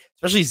 right? Like,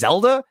 especially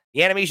Zelda,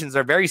 the animations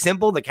are very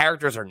simple. The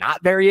characters are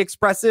not very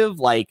expressive.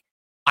 Like,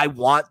 I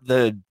want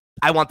the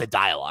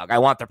dialogue. I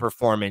want the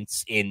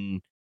performance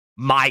in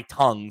my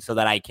tongue so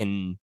that I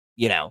can,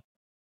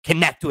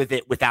 connect with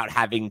it without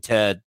having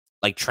to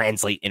like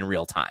translate in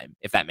real time,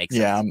 if that makes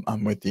sense. Yeah,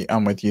 I'm with you.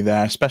 I'm with you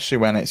there, especially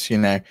when it's,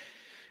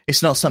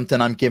 it's not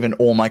something I'm giving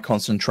all my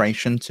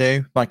concentration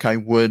to, like I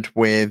would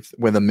with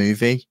a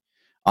movie.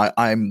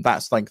 I'm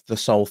that's like the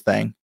sole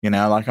thing,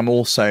 like I'm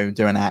also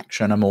doing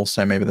action. I'm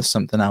also, maybe there's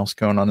something else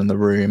going on in the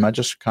room. I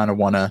just kind of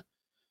want to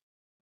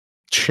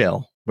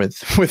chill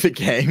with a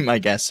game, I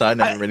guess. I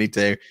never really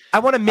do. I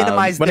want to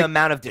minimize the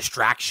amount of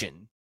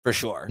distraction, for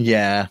sure.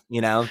 Yeah.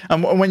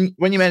 And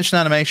when you mention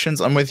animations,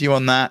 I'm with you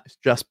on that. It's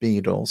just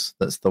Beatles.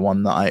 That's the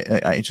one that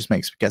it just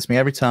gets me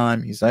every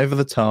time. He's over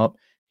the top.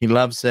 He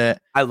loves it.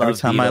 I love every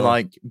time Beetle.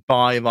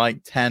 I buy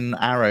 10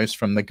 arrows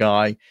from the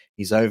guy.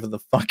 He's over the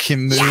fucking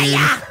moon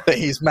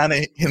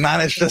that he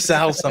managed to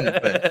sell something.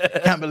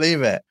 Can't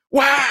believe it.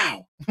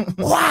 Wow.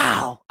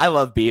 Wow. I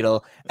love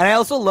Beetle. And I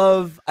also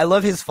love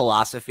his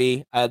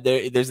philosophy.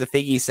 There's a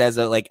thing he says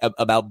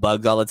about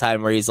bugs all the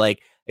time, where he's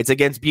like, it's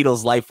against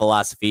Beetle's life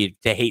philosophy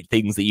to hate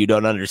things that you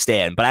don't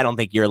understand, but I don't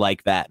think you're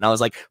like that. And I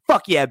was like,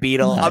 fuck yeah,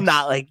 Beetle. Nice. I'm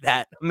not like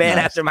that. Man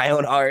after my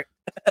own heart.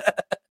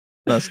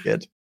 That's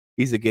good.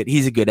 He's a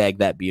good egg,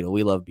 that Beetle.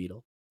 We love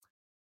Beetle.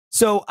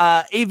 So,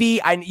 AV,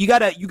 you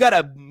got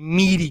a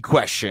meaty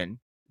question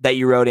that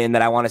you wrote in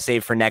that I want to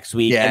save for next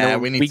week. Yeah,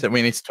 and we need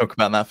to talk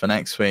about that for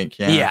next week.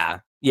 Yeah.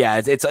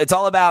 It's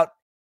all about,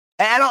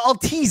 and I'll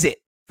tease it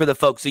for the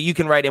folks so you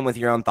can write in with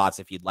your own thoughts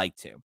if you'd like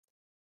to.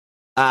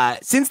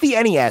 Since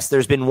the NES,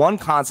 there's been one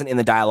constant in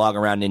the dialogue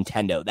around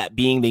Nintendo, that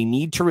being they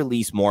need to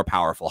release more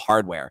powerful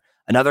hardware.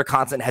 Another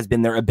constant has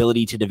been their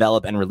ability to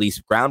develop and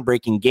release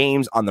groundbreaking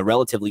games on the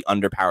relatively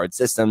underpowered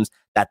systems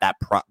that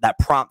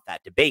prompt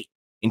that debate.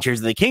 In Tears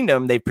of the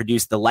Kingdom, they've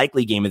produced the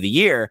likely game of the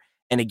year,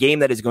 and a game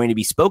that is going to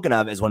be spoken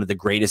of as one of the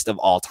greatest of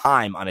all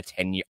time on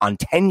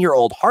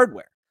 10-year-old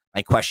hardware.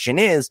 My question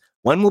is,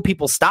 when will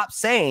people stop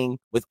saying,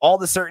 with all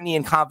the certainty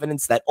and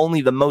confidence that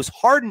only the most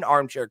hardened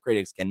armchair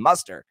critics can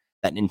muster,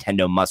 that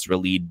Nintendo must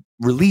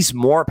release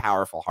more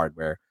powerful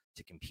hardware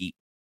to compete?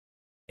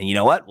 And you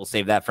know what? We'll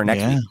save that for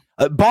next week.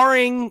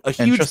 Barring a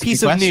huge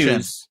piece of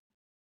news,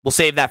 we'll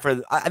save that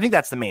for... I think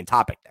that's the main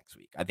topic next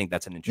week. I think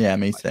that's an interesting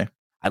me question. too.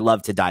 I'd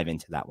love to dive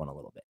into that one a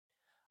little bit.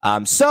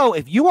 So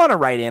if you want to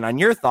write in on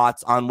your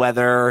thoughts on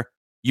whether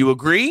you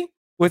agree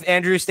with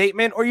Andrew's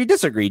statement or you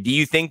disagree, do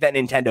you think that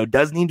Nintendo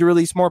does need to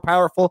release more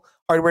powerful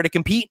hardware to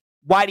compete?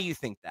 Why do you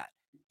think that?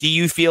 Do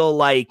you feel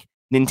like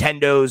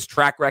Nintendo's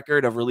track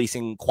record of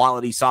releasing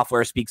quality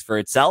software speaks for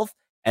itself,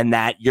 and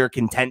that you're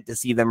content to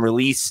see them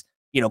release,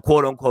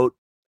 quote unquote,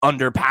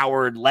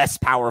 underpowered, less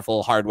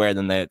powerful hardware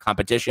than the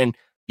competition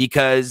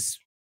because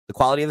the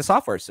quality of the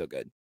software is so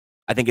good?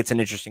 I think it's an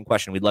interesting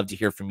question. We'd love to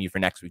hear from you for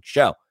next week's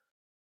show.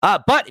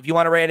 But if you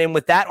want to write in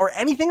with that or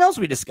anything else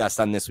we discussed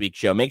on this week's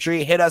show, make sure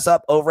you hit us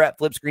up over at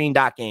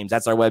flipscreen.games.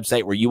 That's our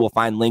website where you will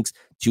find links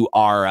to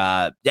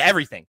our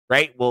everything,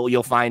 right? Well,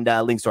 you'll find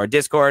links to our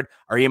Discord,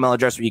 our email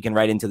address where you can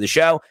write into the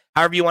show.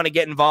 However you want to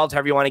get involved,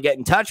 however you want to get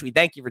in touch, we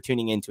thank you for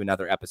tuning in to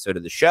another episode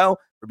of the show,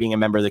 for being a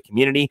member of the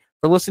community,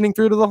 for listening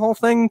through to the whole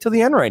thing to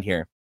the end right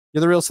here.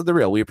 You're the real to the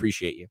real. We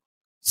appreciate you.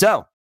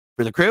 So,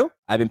 for the crew,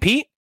 I've been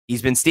Pete.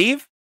 He's been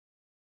Steve.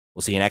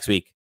 We'll see you next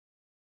week.